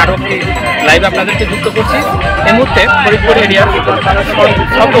প্যারাডাইসে আরো একটি লাইভ আপনাদেরকে যুক্ত করছি। এই মুহূর্তে ফরিদপুর এরিয়ার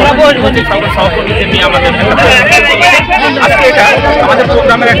সহকর্মীদের নিয়ে আমাদের আজকে এটা আমাদের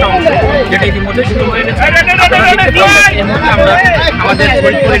প্রোগ্রামের একটা অংশ যেটা ইতিমধ্যে শুরু হয়ে গেছে। এই মুহূর্তে আমরা আমাদের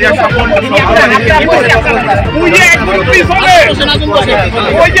ফরিদপুর এরিয়ার সকল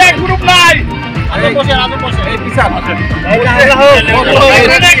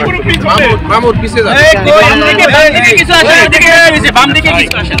মামুর পিছিয়ে যান কিছু আসে বাম দিকে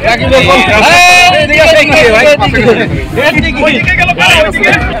কিছু আসে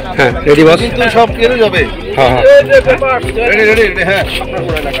হ্যাঁ রেডি বস কিন্তু সব কেটে যাবে হ্যাঁ রেডি রেডি রেডি হ্যাঁ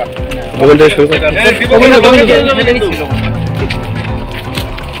মোবাইলটা শুরু করুন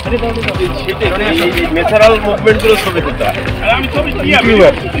ন্যাচারাল মুভমেন্ট গুলো ছবি করতে হয় আমি ছবি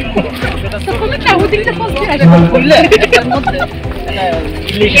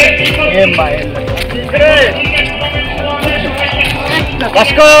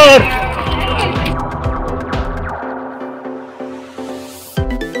ভাস্কর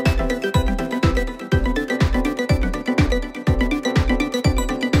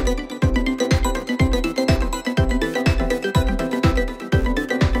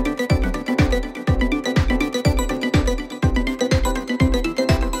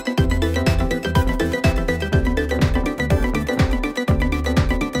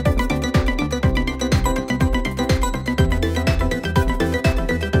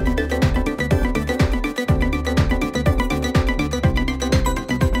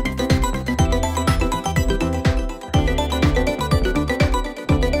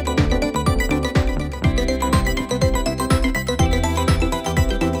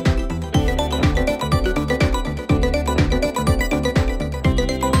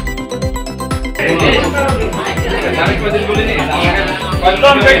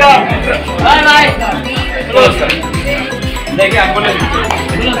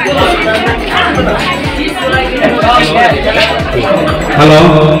হ্যালো,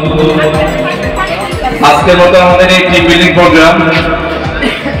 আজকের মতো আমাদের এই টিম বিল্ডিং প্রোগ্রাম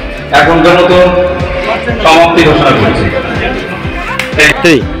এখনকার মতো সমাপ্তি ঘোষণা করছি।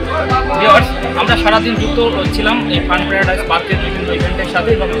 আমরা সারাদিন যুক্ত ছিলাম এই ফান প্যারাডাইস পার্কের বিভিন্ন ইভেন্টের সাথে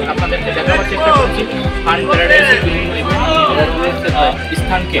এবং আপনাদেরকে দেখাবার চেষ্টা করছি ফান প্যারাডাইসের বিভিন্ন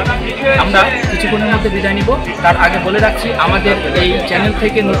স্থানকে। আমরা কিছুক্ষণের মধ্যে বিদায় নিব। তার আগে বলে রাখছি, আমাদের এই চ্যানেল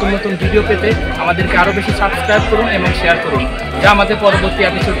থেকে নতুন নতুন ভিডিও পেতে আমাদেরকে আরও বেশি সাবস্ক্রাইব করুন এবং শেয়ার করুন, যা আমাদের পরবর্তী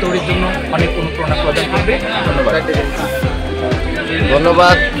এপিসোড তৈরির জন্য অনেক অনুপ্রেরণা প্রদান করবে।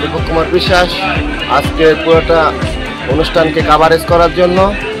 ধন্যবাদ দীপক কুমার বিশ্বাস আজকের পুরোটা অনুষ্ঠানকে কাভারেজ করার জন্য।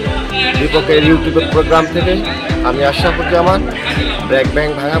 দীপকের ইউটিউবের প্রোগ্রাম থেকে আমি আশরাফুজ্জামান ব্র্যাক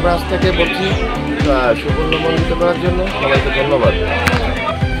ব্যাংক ভাঙা ব্রাঞ্চ থেকে বলছি। সুবর্ণমণ্ডিত করার জন্য সবাইকে ধন্যবাদ।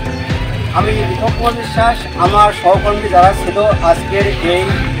 আমি দীপক কুমার বিশ্বাস, আমার সহকর্মী যারা ছিল আজকের এই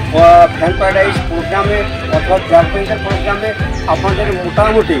ফ্যান প্যারাডাইস প্রোগ্রামে অথবা ব্র্যাক ব্যাংকের প্রোগ্রামে আপনাদের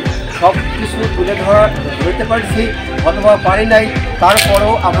মোটামুটি সব কিছু তুলে ধরতে পারছি অথবা পারি নাই,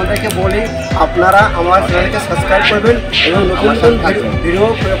 তারপরেও আপনাদেরকে বলি আপনারা আমার চ্যানেলকে সাবস্ক্রাইব করবেন এবং নতুন নতুন ভিডিও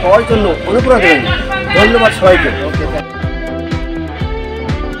পাওয়ার জন্য অনুপ্রেরণা দেবেন। ধন্যবাদ সবাইকে।